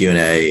questions in the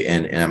Q&A,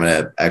 and I'm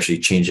going to actually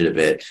change it a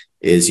bit,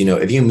 is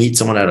if you meet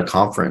someone at a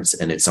conference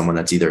and it's someone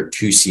that's either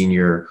too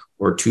senior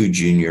or too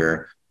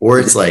junior, or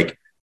it's like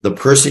the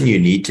person you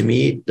need to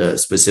meet, the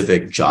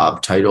specific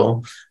job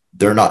title,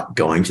 they're not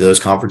going to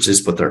those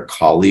conferences, but their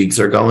colleagues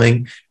are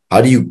going.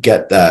 How do you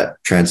get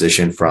that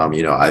transition from,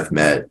 I've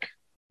met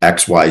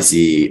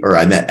XYZ, or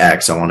I met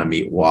X, I want to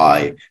meet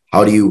Y?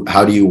 How do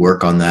you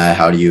work on that?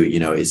 How do you,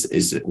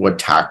 what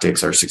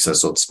tactics are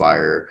successful at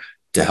Spire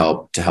to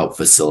help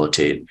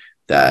facilitate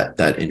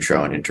that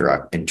intro and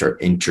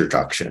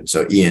introduction?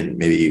 So Iain,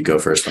 maybe you go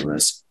first on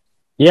this.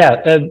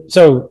 Yeah.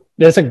 So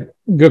that's a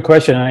good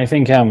question. And I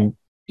think,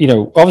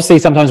 obviously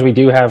sometimes we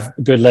do have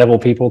good level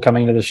people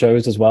coming to the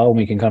shows as well, and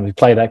we can kind of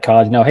play that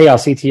card. Hey, our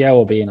CTO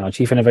will be, our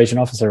Chief Innovation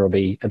Officer will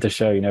be at the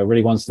show,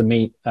 really wants to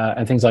meet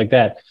and things like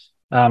that.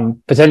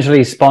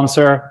 Potentially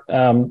sponsor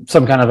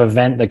some kind of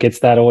event that gets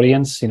that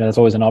audience. That's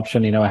always an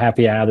option, a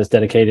happy hour that's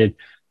dedicated,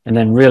 and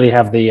then really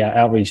have the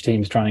outreach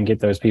teams try and get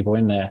those people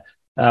in there.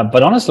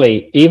 But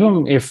honestly,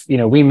 even if,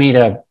 we meet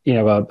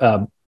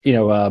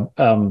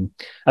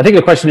I think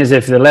the question is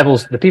if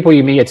the people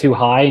you meet are too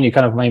high and you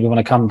kind of maybe want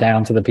to come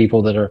down to the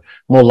people that are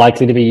more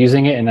likely to be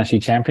using it and actually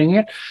championing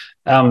it.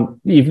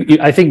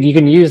 I think you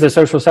can use the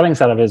social selling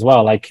side of it as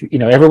well. Like,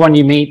 everyone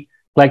you meet,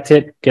 collect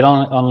it, get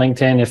on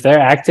LinkedIn. If they're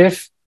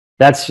active,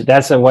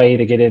 that's a way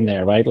to get in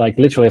there, right? Like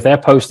literally if they're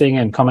posting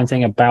and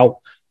commenting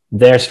about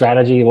their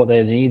strategy, what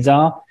their needs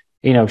are,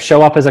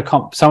 show up as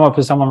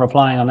someone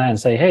replying on that and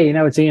say, hey,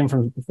 it's Iain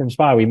from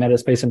Spire. We met at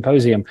Space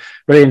Symposium.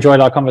 Really enjoyed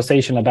our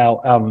conversation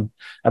about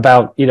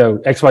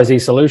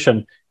XYZ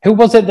solution. Who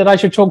was it that I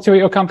should talk to at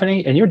your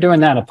company? And you're doing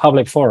that in a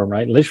public forum,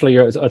 right? Literally,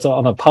 it's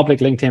on a public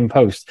LinkedIn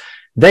post.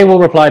 They will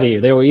reply to you.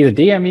 They will either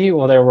DM you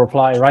or they will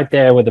reply right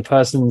there with the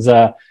person's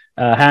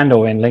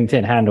handle in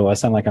LinkedIn. Handle. I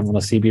sound like I'm on a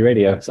CB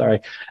radio.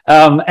 Sorry.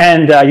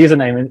 And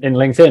username in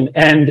LinkedIn.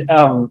 And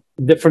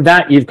from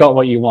that, you've got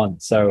what you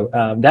want. So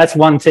that's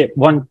one tip,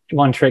 one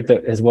trick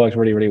that has worked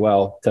really, really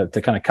well to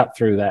kind of cut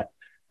through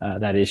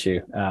that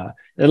issue. A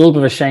little bit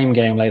of a shame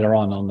game later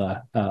on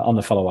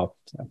the follow up.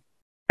 So.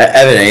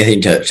 Evan,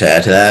 anything to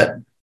add to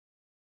that?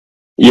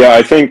 Yeah,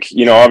 I think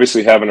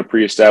obviously having a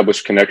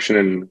pre-established connection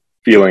and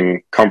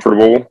feeling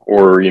comfortable,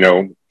 or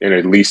in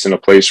at least in a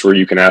place where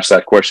you can ask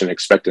that question,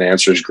 expect an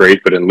answer is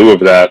great. But in lieu of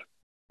that,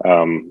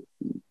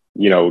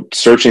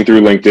 searching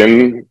through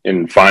LinkedIn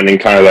and finding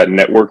kind of that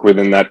network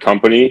within that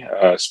company,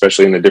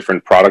 especially in the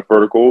different product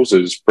verticals,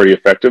 is pretty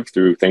effective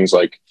through things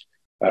like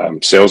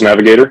Sales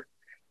Navigator,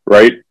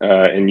 right?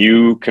 And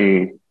you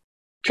can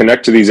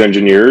connect to these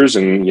engineers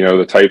and,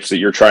 the types that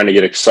you're trying to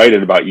get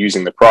excited about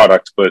using the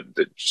product. But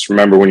just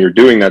remember, when you're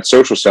doing that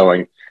social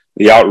selling,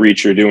 the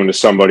outreach you're doing to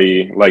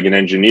somebody like an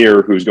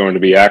engineer who's going to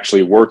be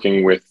actually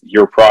working with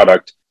your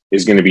product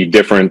is going to be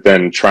different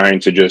than trying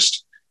to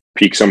just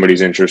pique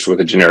somebody's interest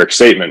with a generic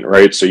statement,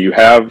 right? So you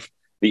have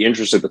the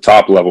interest at the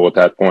top level at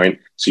that point.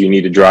 So you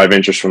need to drive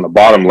interest from the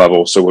bottom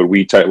level. So what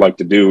we like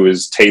to do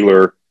is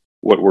tailor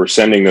what we're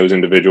sending those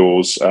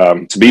individuals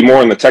to be more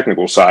on the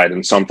technical side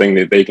and something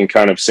that they can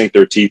kind of sink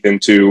their teeth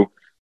into,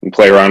 and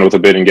play around with a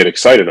bit and get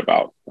excited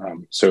about.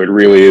 So it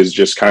really is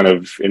just kind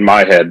of, in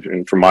my head,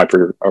 and from my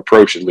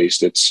approach at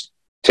least, it's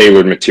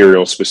tailored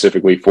material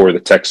specifically for the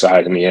tech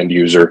side and the end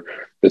user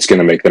that's going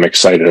to make them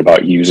excited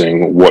about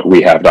using what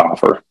we have to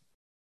offer.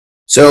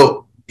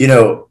 So,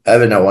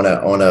 Evan, I want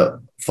to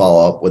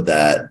follow up with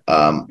that.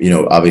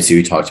 Obviously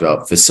we talked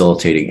about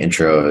facilitating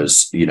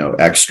intros,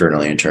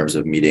 externally in terms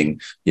of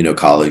meeting,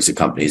 colleagues at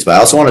companies, but I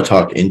also want to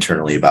talk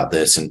internally about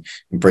this and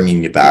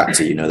bringing it back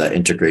to, that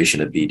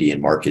integration of BD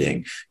and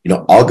marketing.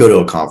 I'll go to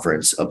a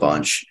conference a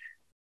bunch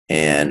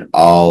and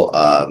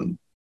I'll,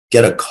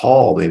 get a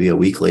call maybe a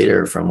week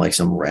later from like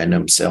some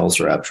random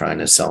sales rep trying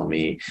to sell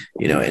me,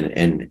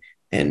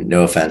 and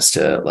no offense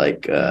to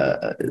like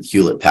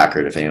Hewlett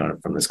Packard, if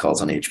anyone from this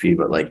calls on HP,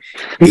 but like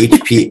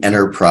HP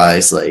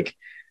enterprise like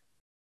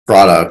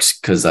products,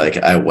 because like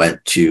I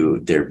went to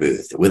their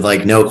booth with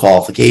like no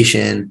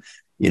qualification,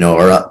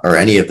 or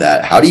any of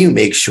that. How do you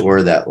make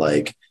sure that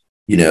like,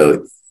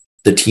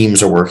 the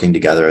teams are working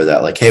together,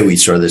 that like, hey, we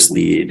saw this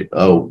lead,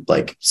 oh,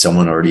 like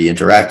someone already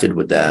interacted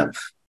with them,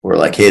 or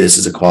like, hey, this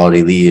is a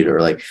quality lead, or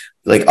like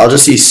I'll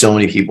just see so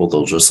many people,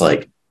 they'll just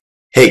like,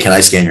 hey, can I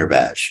scan your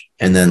badge?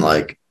 And then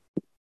like,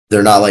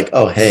 they're not like,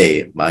 oh,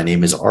 hey, my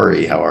name is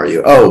Ari. How are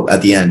you? Oh,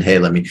 at the end, hey,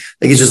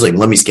 it's just like,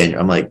 let me scan you.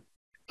 I'm like,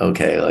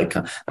 okay,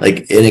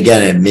 and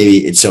again,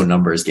 maybe it's so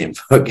numbers game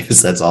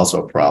focused. That's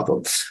also a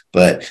problem.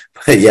 But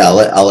yeah,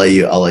 I'll let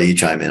you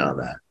chime in on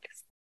that.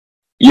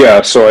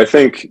 Yeah. So I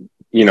think,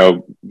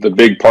 the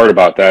big part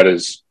about that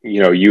is,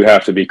 you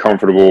have to be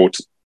comfortable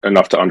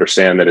enough to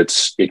understand that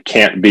it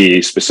can't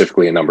be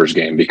specifically a numbers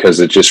game, because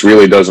it just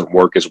really doesn't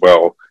work as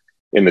well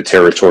in the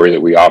territory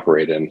that we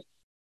operate in.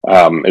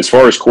 As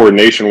far as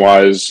coordination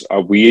wise,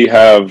 we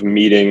have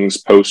meetings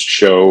post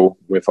show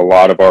with a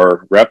lot of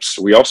our reps.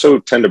 We also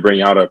tend to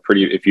bring out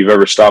if you've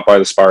ever stopped by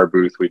the Spire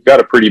booth, we've got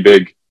a pretty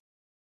big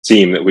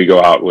team that we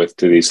go out with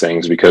to these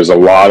things, because a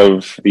lot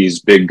of these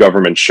big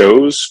government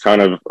shows,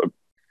 kind of a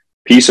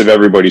piece of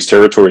everybody's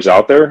territory is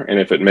out there. And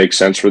if it makes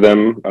sense for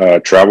them,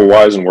 travel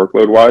wise and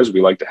workload wise, we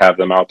like to have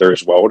them out there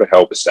as well to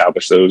help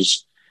establish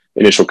those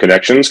initial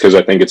connections. Cause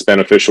I think it's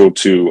beneficial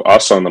to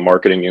us on the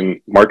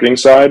marketing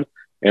side,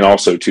 and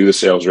also to the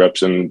sales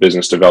reps and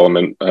business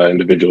development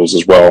individuals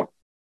as well.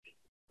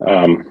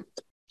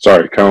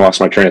 Sorry, kind of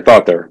lost my train of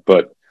thought there,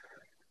 but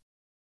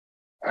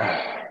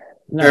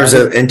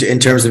in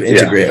terms of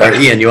integrate, yeah.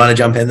 Iain, you want to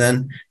jump in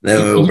then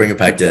we'll bring it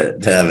back to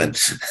Evan.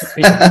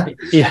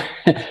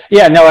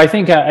 No, I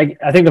think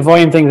the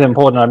volume thing is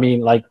important. I mean,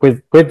 like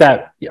with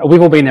that,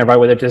 we've all been there, right?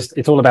 Where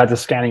it's all about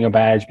just scanning your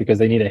badge because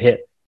they need to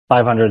hit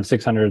 500,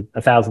 600,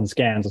 1,000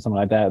 scans or something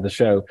like that at the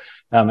show.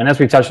 And as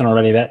we touched on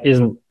already,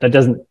 hasn't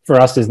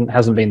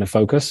been the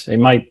focus. You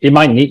might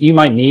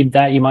need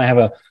that. You might have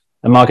a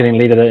marketing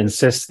leader that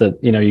insists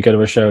that, you go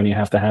to a show and you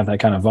have to have that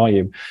kind of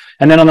volume.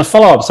 And then on the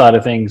follow-up side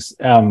of things,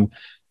 one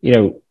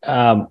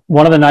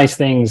of the nice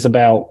things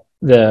about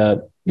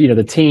the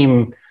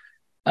team,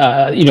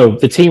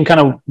 the team kind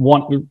of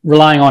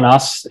relying on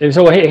us.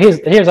 So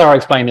here's how I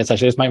explain this.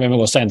 Actually, this might make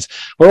more sense.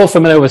 We're all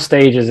familiar with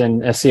stages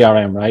in a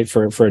CRM, right?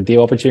 For a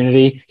deal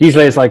opportunity.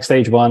 Usually it's like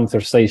stage 1 through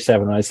stage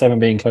 7, right? 7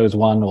 being closed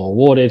won or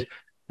awarded.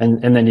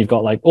 And then you've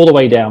got like all the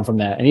way down from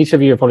there. And each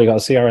of you have probably got a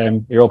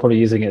CRM. You're all probably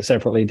using it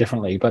separately,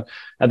 differently. But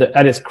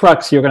at its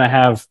crux, you're going to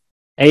have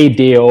a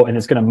deal and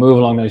it's going to move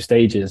along those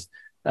stages.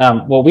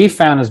 What we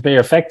found is very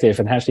effective,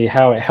 and actually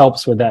how it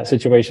helps with that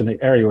situation,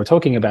 the area we're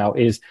talking about,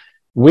 is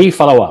we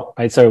follow up,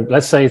 right? So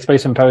let's say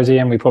Space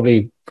Symposium, we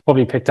probably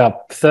picked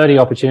up 30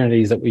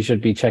 opportunities that we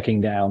should be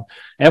checking down.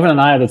 Evan and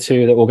I are the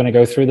two that we're going to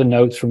go through the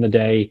notes from the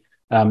day,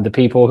 the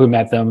people who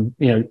met them,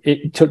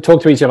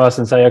 talk to each of us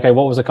and say, okay,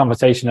 what was the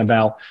conversation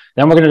about?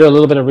 Then we're going to do a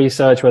little bit of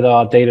research with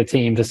our data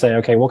team to say,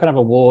 okay, what kind of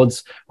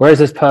awards? Where is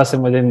this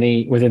person within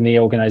the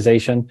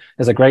organization?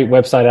 There's a great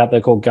website out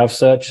there called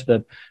GovSearch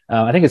that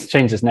I think it's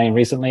changed its name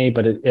recently,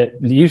 but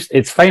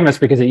it's famous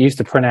because it used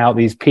to print out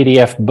these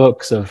PDF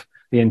books of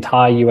the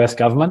entire US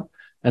government.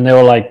 And they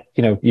were like,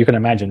 you can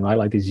imagine, right?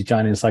 Like these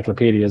giant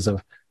encyclopedias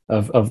of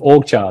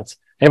org charts.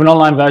 They have an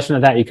online version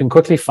of that. You can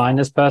quickly find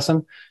this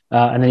person,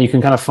 and then you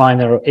can kind of find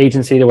their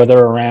agency, where they're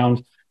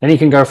around. Then you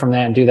can go from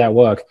there and do that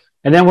work.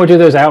 And then we'll do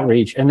those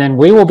outreach. And then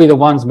we will be the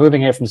ones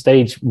moving it from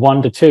stage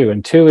 1 to 2.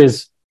 And 2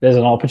 is there's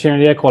an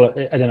opportunity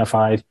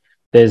identified.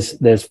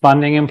 There's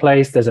funding in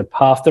place. There's a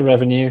path to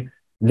revenue.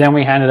 Then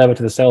we hand it over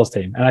to the sales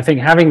team. And I think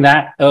having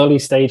that early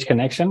stage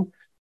connection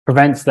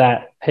prevents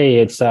that, hey,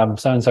 it's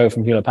so-and-so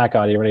from Hewlett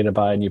Packard, are you ready to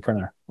buy a new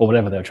printer? Or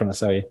whatever they're trying to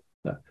sell you.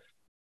 So.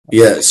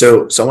 Yeah,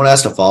 so someone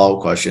asked a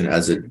follow-up question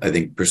as it, I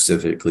think,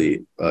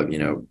 specifically,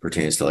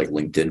 pertains to like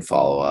LinkedIn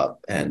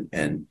follow-up.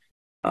 And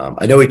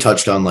I know we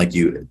touched on, like,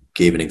 you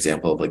gave an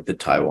example of like the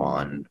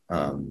Taiwan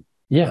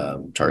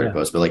targeted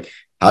post, but like,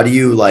 how do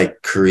you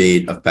like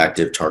create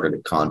effective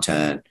targeted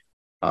content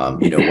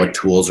What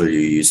tools are you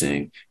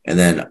using? And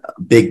then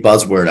a big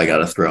buzzword I got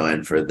to throw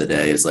in for the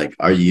day is like,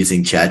 are you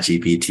using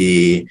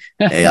ChatGPT,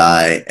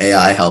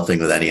 AI helping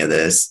with any of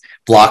this?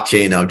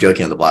 Blockchain, no, I'm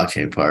joking on the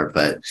blockchain part,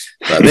 but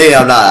maybe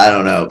I'm not, I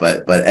don't know,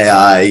 but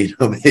AI,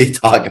 maybe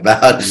talk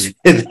about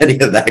if any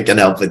of that can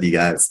help with you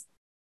guys.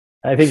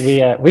 I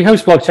think we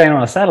host blockchain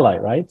on a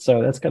satellite, right?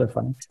 So that's kind of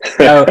funny.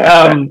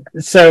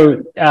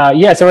 So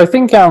I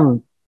think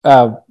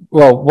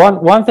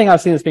one thing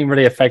I've seen that's been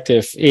really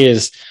effective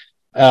is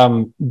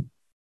kind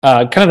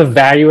of the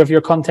value of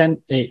your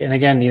content. And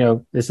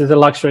again, this is a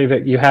luxury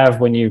that you have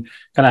when you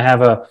kind of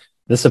have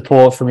the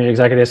support from your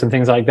executives and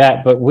things like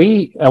that. But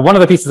one of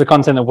the pieces of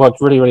content that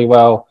worked really, really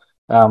well,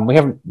 we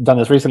haven't done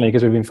this recently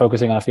because we've been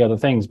focusing on a few other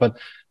things, but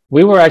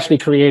we were actually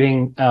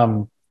creating,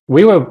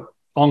 we were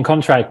on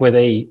contract with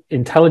a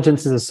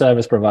intelligence as a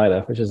service provider,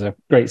 which is a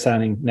great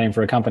sounding name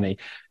for a company.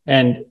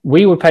 And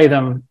we would pay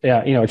them,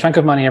 a chunk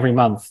of money every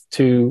month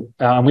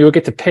and we would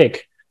get to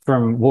pick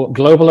from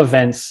global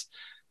events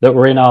that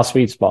were in our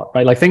sweet spot,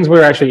 right? Like things we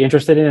were actually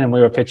interested in and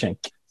we were pitching.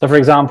 So for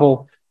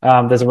example,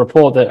 there's a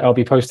report that I'll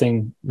be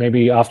posting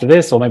maybe after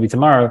this or maybe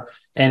tomorrow,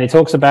 and it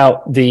talks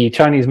about the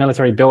Chinese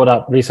military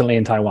buildup recently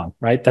in Taiwan,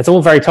 right? That's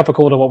all very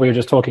topical to what we were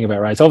just talking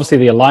about, right? So obviously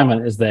the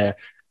alignment is there.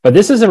 But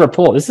this is a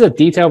report. This is a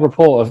detailed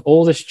report of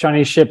all the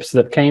Chinese ships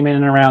that came in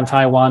and around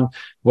Taiwan,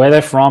 where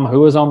they're from, who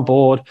was on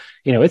board.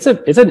 It's an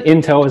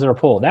intel as a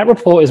report. That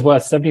report is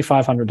worth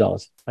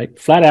 $7,500, like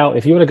flat out.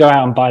 If you were to go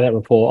out and buy that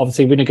report,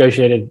 obviously we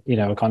negotiated,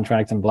 a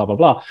contract and blah, blah,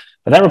 blah.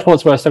 But that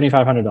report's worth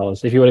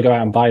 $7,500 if you were to go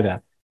out and buy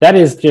that. That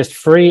is just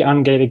free,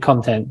 ungated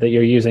content that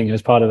you're using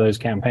as part of those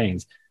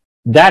campaigns.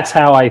 That's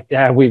how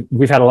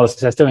we've had a lot of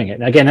success doing it.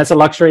 And again, that's a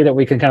luxury that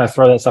we can kind of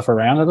throw that stuff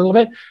around a little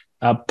bit.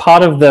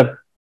 Part of the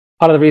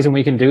reason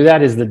we can do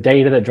that is the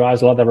data that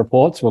drives a lot of the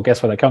reports. Well,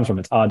 guess where that comes from?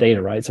 It's our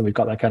data, right? So we've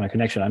got that kind of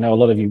connection. I know a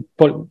lot of you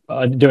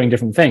are doing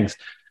different things.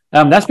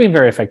 That's been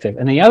very effective.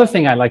 And the other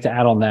thing I'd like to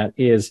add on that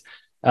is,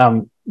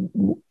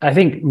 I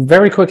think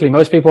very quickly,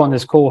 most people on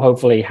this call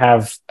hopefully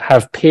have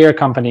peer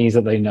companies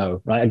that they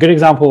know, right? A good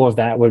example of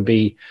that would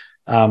be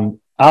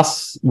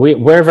us.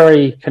 We're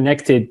very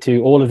connected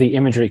to all of the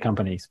imagery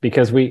companies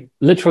because we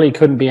literally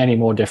couldn't be any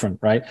more different,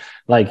 right?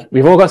 Like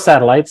we've all got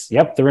satellites.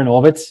 Yep, they're in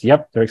orbits.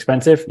 Yep, they're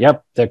expensive.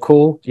 Yep, they're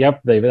cool.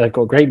 Yep, they've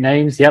got great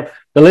names. Yep,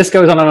 the list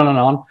goes on and on and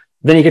on.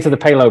 Then you get to the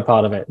payload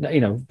part of it,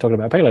 talking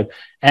about payload.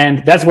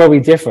 And that's where we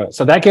differ.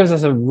 So that gives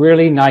us a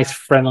really nice,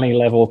 friendly,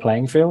 level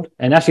playing field.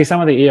 And actually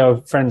some of the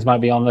EO friends might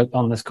be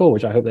on this call,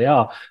 which I hope they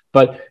are.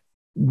 But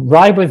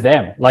ride with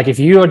them. Like if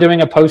you are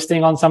doing a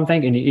posting on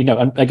something and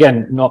and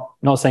again,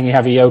 not saying you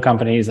have EO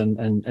companies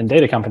and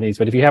data companies,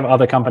 but if you have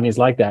other companies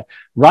like that,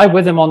 ride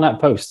with them on that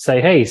post. Say,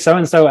 hey,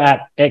 so-and-so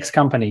at X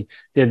company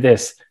did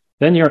this.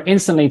 Then you're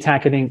instantly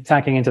tacking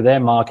into their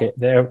market,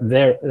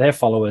 their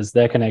followers,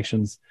 their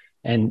connections.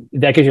 And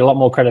that gives you a lot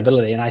more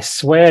credibility. And I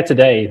swear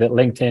today that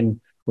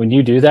LinkedIn, when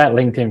you do that,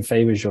 LinkedIn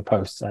favors your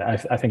posts. I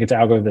think its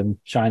algorithm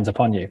shines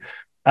upon you.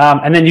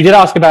 And then you did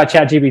ask about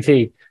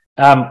ChatGPT.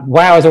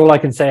 Wow is all I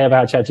can say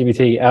about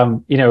ChatGPT.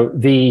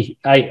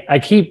 I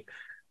keep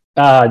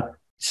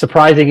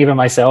surprising even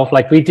myself.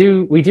 Like we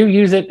do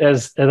use it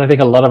as I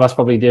think a lot of us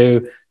probably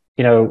do.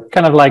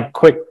 Kind of like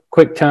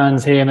quick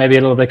turns here, maybe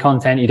a little bit of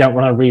content. You don't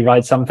want to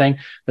rewrite something,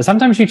 but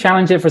sometimes you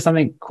challenge it for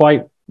something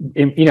quite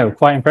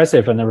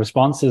impressive, and the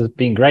response has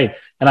been great.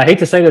 And I hate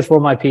to say this for all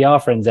my PR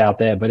friends out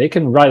there, but it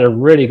can write a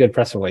really good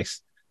press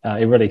release.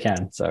 It really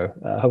can. So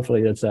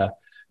hopefully that's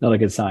not a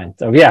good sign.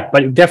 So yeah,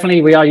 but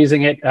definitely we are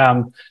using it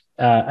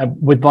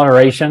with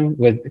moderation,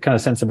 with kind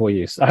of sensible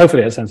use.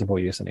 Hopefully it's sensible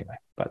use anyway.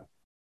 But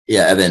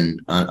yeah,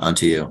 Evan, on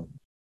to you.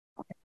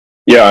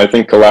 Yeah, I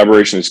think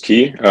collaboration is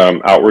key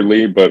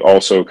outwardly, but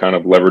also kind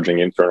of leveraging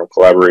internal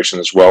collaboration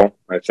as well.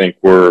 I think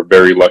we're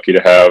very lucky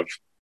to have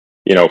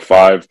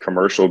 5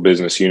 commercial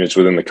business units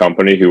within the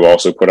company who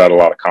also put out a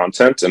lot of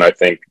content. And I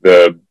think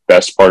the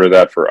best part of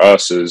that for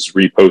us is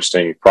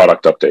reposting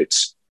product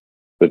updates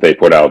that they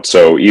put out.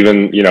 So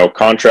even,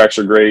 contracts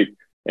are great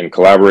and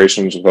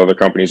collaborations with other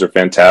companies are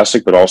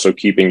fantastic, but also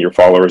keeping your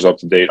followers up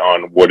to date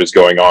on what is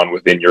going on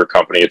within your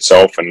company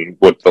itself and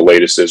what the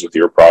latest is with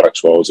your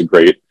products is a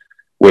great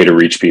way to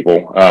reach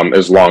people,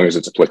 as long as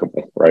it's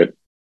applicable, right?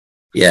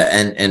 Yeah,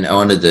 and I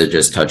wanted to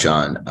just touch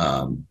on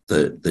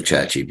the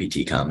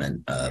ChatGPT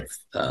comment of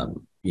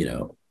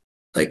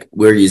like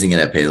we're using it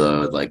at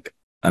Payload. Like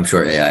I'm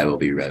sure AI will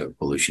be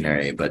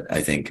revolutionary, but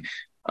I think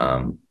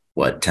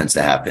what tends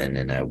to happen,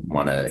 and I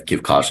want to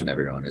give caution to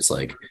everyone, is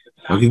like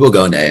when people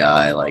go into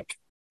AI, like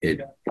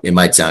it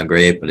might sound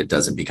great, but it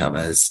doesn't become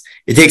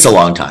it takes a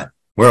long time.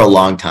 We're a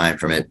long time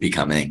from it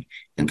becoming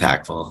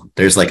impactful.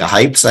 There's like a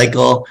hype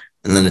cycle,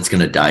 and then it's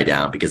going to die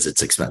down because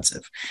it's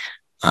expensive.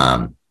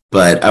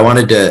 But I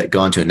wanted to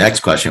go on to a next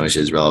question, which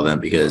is relevant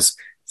because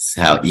it's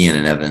how Iain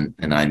and Evan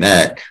and I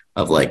met,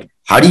 of like,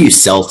 how do you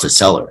sell to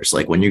sellers?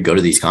 Like when you go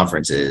to these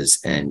conferences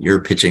and you're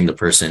pitching the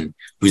person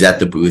who's at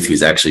the booth,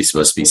 who's actually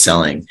supposed to be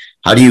selling,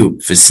 how do you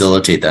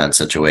facilitate that in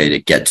such a way to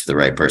get to the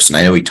right person?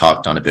 I know we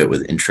talked on a bit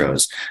with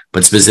intros,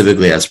 but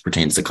specifically as it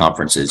pertains to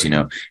conferences,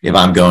 if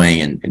I'm going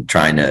and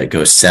trying to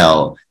go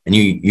sell and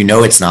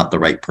it's not the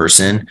right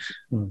person,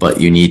 but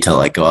you need to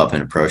like go up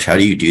and approach, how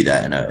do you do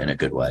that in a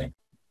good way?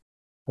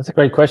 That's a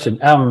great question.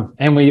 And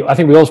I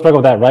think we all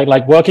struggle with that, right?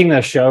 Like working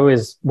the show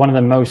is one of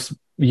the most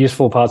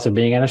useful parts of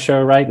being in a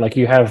show, right? Like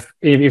you have,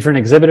 if you're an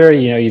exhibitor,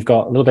 you've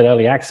got a little bit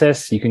early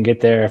access. You can get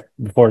there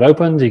before it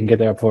opens. You can get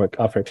there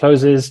after it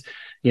closes.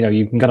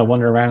 You can kind of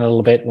wander around a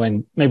little bit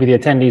when maybe the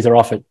attendees are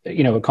off at,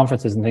 at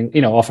conferences and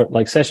things, off at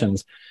like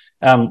sessions.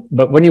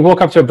 But when you walk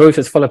up to a booth,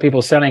 it's full of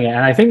people selling it.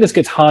 And I think this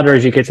gets harder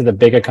as you get to the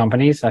bigger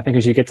companies. I think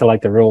as you get to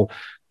like the real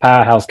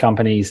powerhouse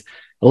companies,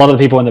 a lot of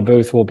the people in the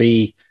booth will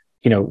be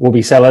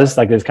sellers.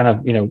 Like there's kind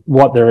of,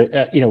 what they're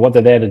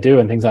there to do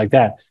and things like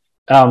that.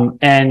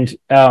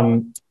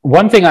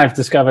 One thing I've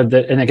discovered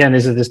that, and again,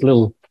 this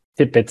little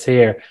tidbits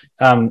here.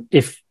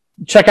 If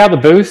check out the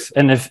booth,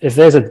 and if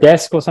there's a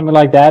desk or something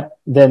like that,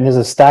 then there's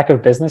a stack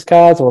of business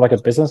cards or like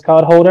a business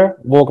card holder.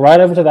 Walk right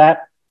over to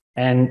that,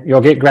 and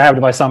you'll get grabbed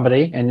by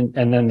somebody, and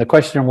then the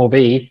question will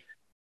be,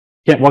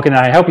 what can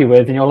I help you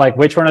with? And you're like,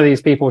 which one of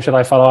these people should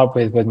I follow up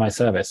with my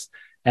service?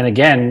 And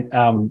again,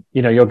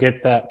 you'll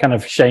get that kind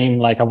of shame,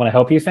 like I want to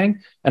help you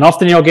thing. And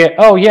often you'll get,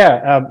 oh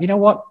yeah, you know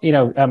what?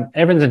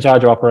 Everyone's in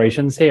charge of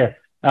operations here.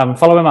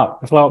 Follow him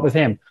up, follow up with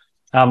him.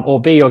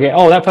 Or B, you'll get,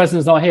 oh, that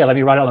person's not here. Let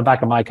me write it on the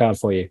back of my card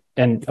for you.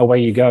 And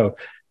away you go.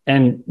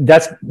 And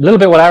that's a little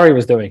bit what Ari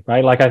was doing,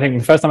 right? Like I think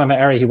the first time I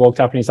met Ari, he walked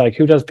up and he's like,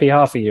 who does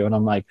PR for you? And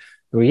I'm like,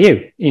 who are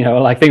you?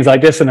 Like things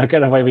like this. And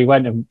again, away we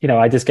went, and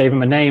I just gave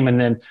him a name.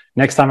 And then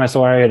next time I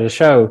saw Ari at a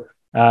show,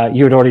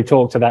 you had already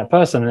talked to that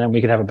person, and then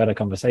we could have a better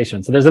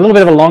conversation. So there's a little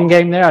bit of a long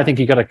game there. I think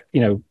you got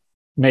to,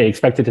 may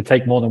expect it to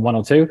take more than one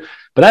or two,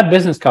 but that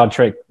business card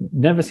trick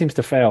never seems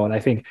to fail. And I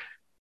think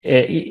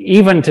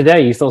even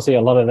today, you still see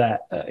a lot of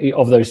that,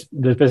 of those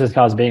business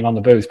cards being on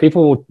the booth.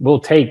 People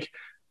will take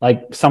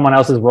like someone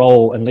else's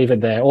role and leave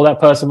it there. Or that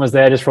person was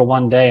there just for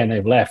one day and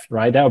they've left,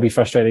 right? That would be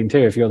frustrating too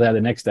if you're there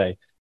the next day.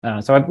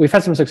 So we've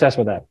had some success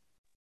with that.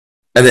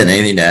 Evan,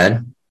 anything to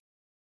add?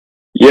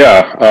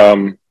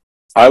 Yeah,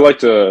 I like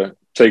to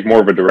take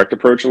more of a direct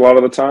approach a lot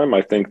of the time.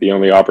 I think the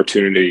only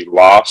opportunity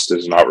lost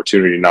is an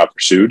opportunity not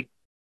pursued.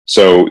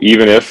 So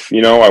even if,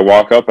 I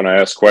walk up and I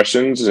ask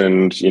questions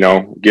and,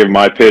 give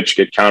my pitch,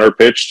 get counter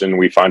pitched, and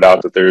we find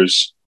out that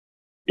there's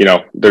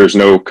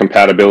no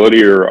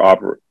compatibility or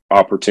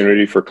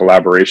opportunity for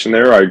collaboration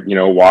there, I,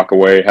 walk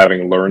away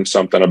having learned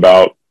something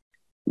about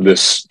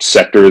this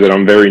sector that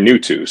I'm very new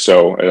to.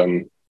 So,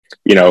 and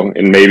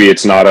maybe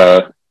it's not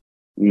a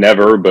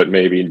never, but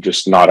maybe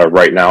just not a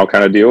right now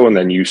kind of deal. And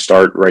then you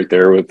start right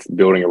there with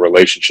building a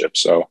relationship.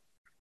 So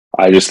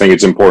I just think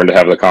it's important to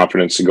have the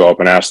confidence to go up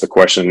and ask the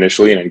question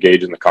initially and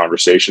engage in the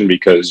conversation,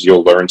 because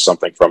you'll learn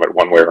something from it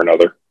one way or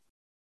another.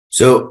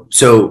 So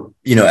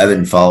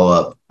Evan, follow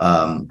up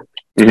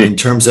in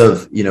terms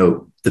of,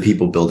 the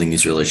people building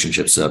these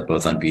relationships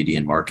both on BD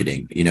and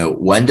marketing,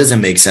 when does it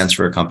make sense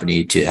for a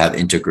company to have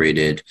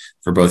integrated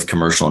for both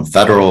commercial and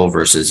federal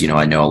versus,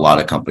 I know a lot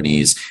of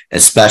companies,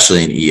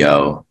 especially in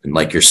EO and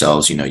like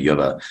yourselves, you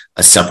have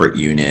a separate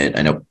unit.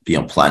 I know,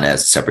 Planet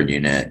has a separate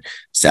unit,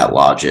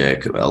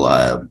 StatLogic,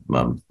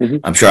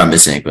 I'm sure I'm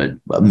missing,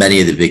 but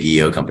many of the big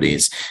EO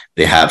companies,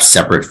 they have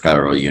separate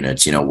federal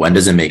units. When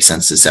does it make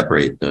sense to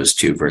separate those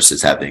two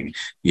versus having,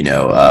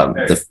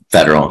 the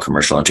federal and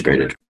commercial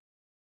integrated?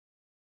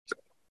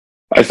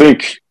 I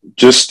think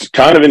just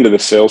kind of into the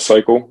sales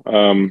cycle,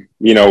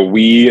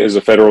 we as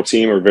a federal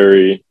team are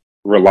very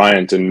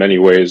reliant in many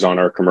ways on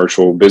our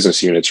commercial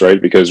business units,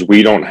 right? Because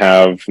we don't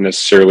have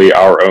necessarily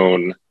our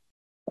own,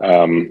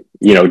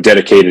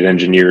 dedicated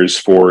engineers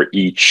for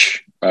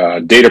each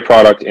data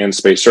product and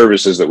space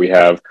services that we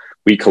have.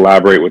 We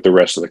collaborate with the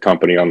rest of the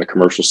company on the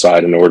commercial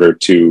side in order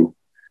to,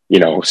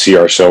 see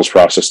our sales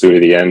process through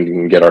to the end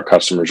and get our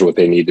customers what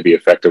they need to be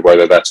effective,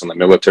 whether that's on the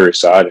military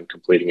side and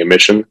completing a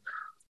mission,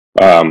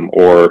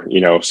 or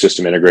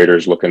system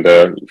integrators looking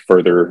to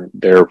further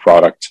their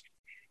product.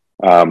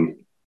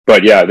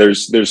 But yeah,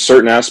 there's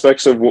certain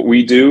aspects of what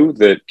we do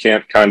that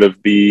can't kind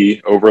of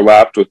be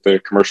overlapped with the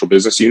commercial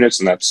business units,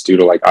 and that's due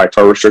to like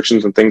ITAR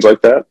restrictions and things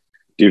like that,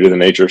 due to the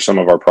nature of some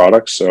of our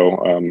products.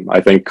 So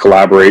I think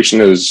collaboration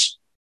as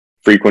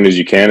frequent as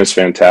you can is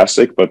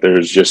fantastic, but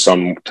there's just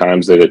some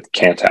times that it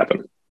can't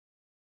happen.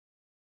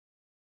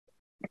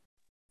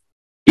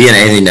 Iain,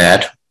 anything to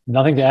add?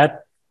 Nothing to add.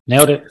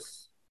 Nailed it.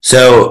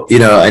 So,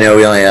 I know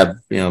we only have,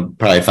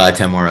 probably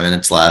 5-10 more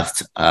minutes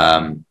left.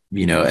 And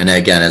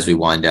again, as we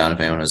wind down, if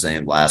anyone has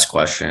any last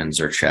questions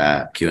or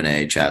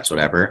Q&A, chats,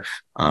 whatever.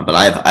 But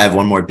I have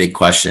one more big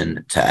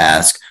question to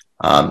ask.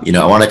 I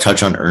want to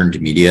touch on earned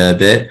media a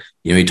bit.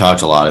 We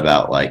talked a lot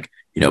about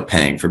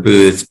paying for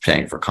booths,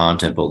 paying for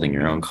content, building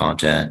your own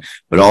content,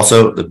 but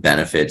also the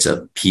benefits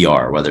of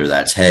PR, whether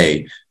that's,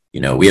 hey,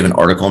 we have an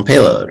article in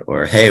Payload,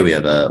 or hey,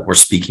 we're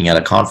speaking at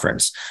a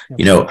conference.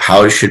 Yep.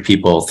 How should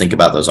people think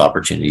about those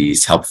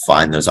opportunities, help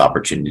find those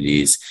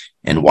opportunities,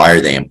 and why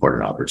are they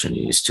important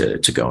opportunities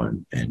to go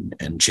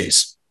and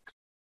chase?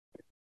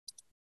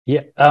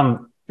 Yeah.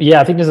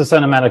 I think there's a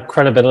certain amount of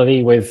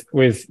credibility with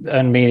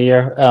earned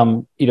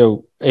media.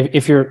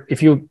 If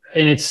you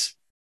and it's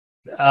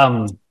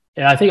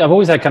and I think I've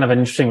always had kind of an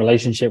interesting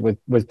relationship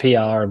with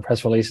PR and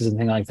press releases and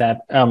things like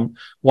that.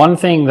 One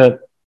thing that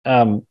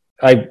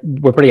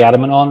we're pretty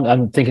adamant on,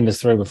 I'm thinking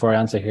this through before I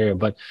answer here,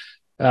 but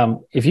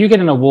if you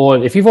get an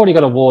award, if you've already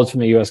got awards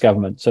from the US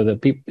government, so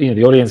that people,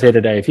 the audience here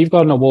today, if you've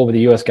got an award with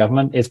the US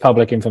government, it's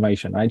public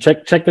information, right?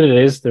 Check that it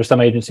is. There's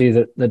some agencies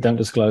that don't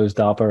disclose.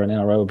 DARPA and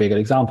NRO would be a good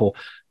example.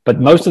 But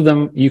most of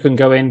them, you can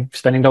go in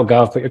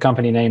spending.gov, put your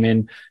company name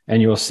in,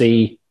 and you'll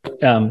see,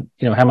 how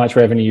much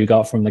revenue you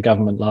got from the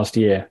government last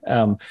year.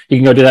 You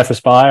can go do that for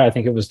Spire. I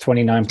think it was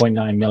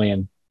 29.9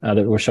 million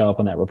that will show up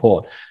on that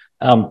report.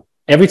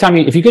 Every time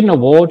if you get an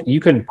award, you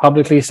can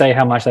publicly say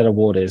how much that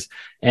award is.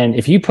 And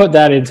if you put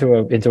that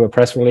into a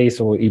press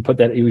release, or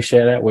you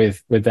share that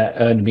with that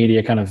earned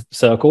media kind of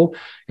circle,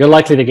 you're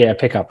likely to get a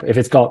pickup if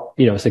it's got,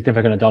 a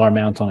significant dollar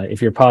amount on it.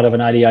 If you're part of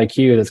an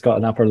IDIQ that's got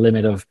an upper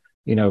limit of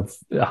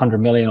 100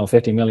 million or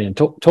 50 million,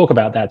 talk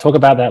about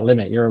that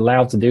limit. You're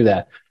allowed to do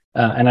that.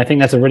 And I think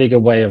that's a really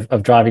good way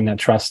of driving that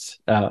trust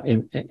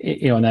in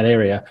that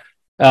area.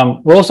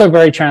 We're also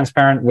very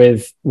transparent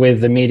with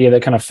the media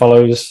that kind of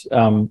follows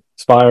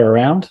Spire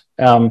around.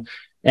 And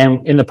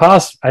in the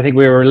past, I think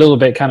we were a little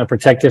bit kind of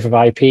protective of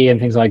IP and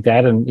things like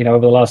that. And, over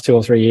the last 2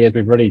 or 3 years,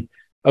 we've really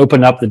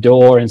opened up the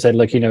door and said,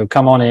 look,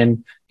 come on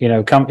in,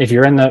 come, if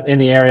you're in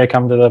the area,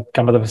 come to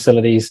the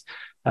facilities.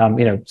 Come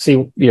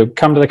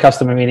to the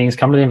customer meetings,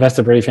 come to the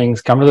investor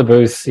briefings, come to the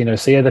booth,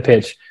 see the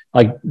pitch.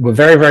 Like, we're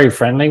very, very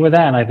friendly with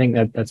that. And I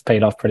think that's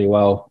paid off pretty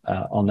well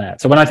on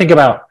that. So when I think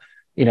about,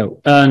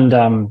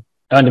 earned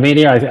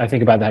media, I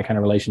think about that kind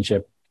of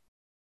relationship.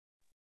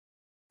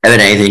 Evan,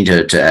 anything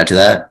to add to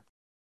that?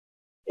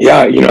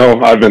 Yeah,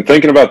 I've been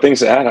thinking about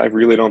things to add. I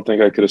really don't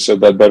think I could have said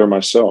that better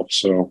myself.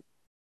 So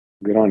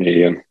good on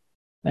you, Iain.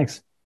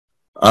 Thanks.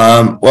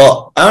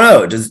 Well, I don't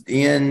know. Does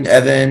Iain,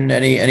 Evan,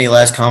 any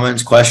last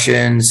comments,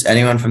 questions?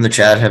 Anyone from the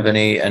chat have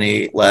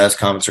any last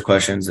comments or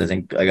questions? I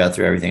think I got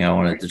through everything I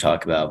wanted to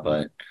talk about,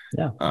 but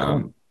yeah,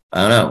 cool.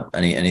 I don't know.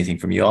 Anything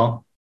from you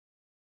all?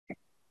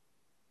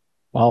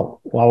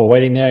 Well, while we're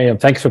waiting there,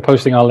 thanks for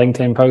posting our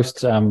LinkedIn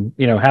posts.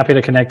 Happy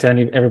to connect to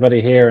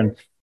everybody here, and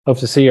hope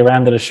to see you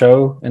around at a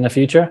show in the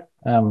future.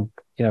 I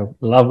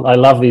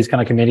love these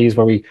kind of committees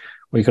where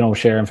we can all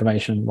share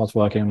information, what's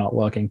working and not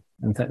working.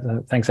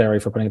 And thanks, Ari,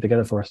 for putting it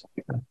together for us.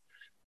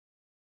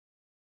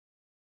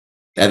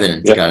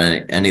 Evan, got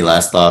any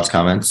last thoughts,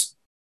 comments?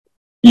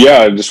 Yeah,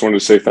 I just wanted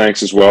to say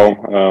thanks as well.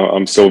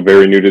 I'm still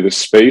very new to this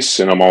space,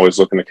 and I'm always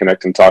looking to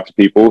connect and talk to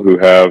people who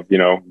have,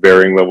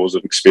 varying levels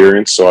of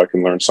experience, so I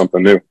can learn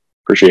something new.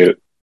 Appreciate it.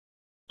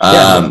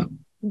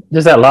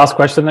 Just that last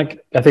question. I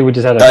think we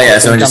just had.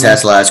 Someone just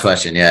asked the last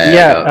question.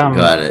 Yeah.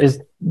 Go at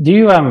it. Do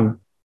you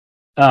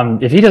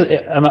if he does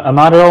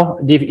Amado,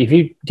 do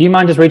you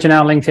mind just reaching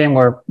out on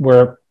LinkedIn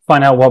where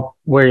find out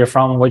where you're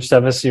from, which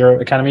service your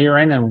academy you're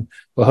in, and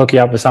we'll hook you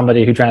up with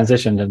somebody who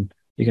transitioned, and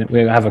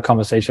we'll have a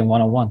conversation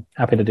one-on-one.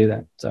 Happy to do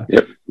that. So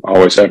yep,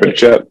 always happy to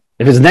chat.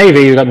 If it's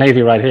Navy, you've got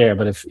Navy right here,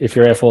 but if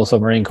you're Air Force or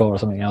Marine Corps or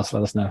something else,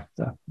 let us know.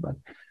 So, but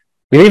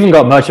we've even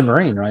got Merchant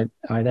Marine, right,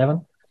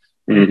 Evan?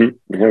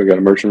 Mm-hmm. Yeah, we got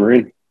a Merchant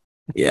Marine.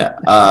 Yeah.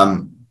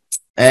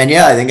 And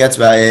yeah, I think that's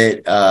about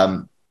it.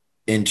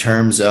 In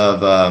terms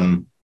of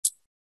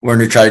we're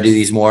going to try to do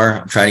these more.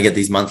 I'm trying to get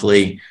these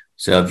monthly.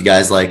 So if you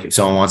guys if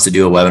someone wants to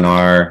do a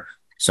webinar,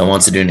 someone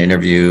wants to do an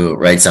interview,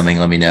 write something,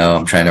 let me know.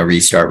 I'm trying to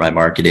restart my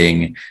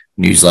marketing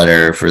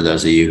newsletter for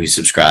those of you who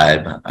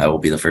subscribe. I will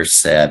be the first to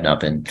say I've not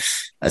been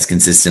as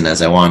consistent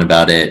as I want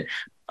about it.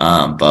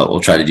 But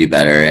we'll try to do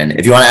better. And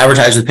if you want to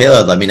advertise with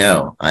Payload, let me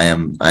know. I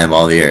am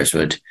all ears.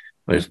 Would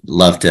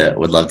love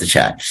to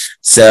chat.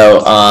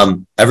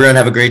 So everyone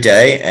have a great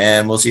day,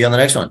 and we'll see you on the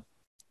next one.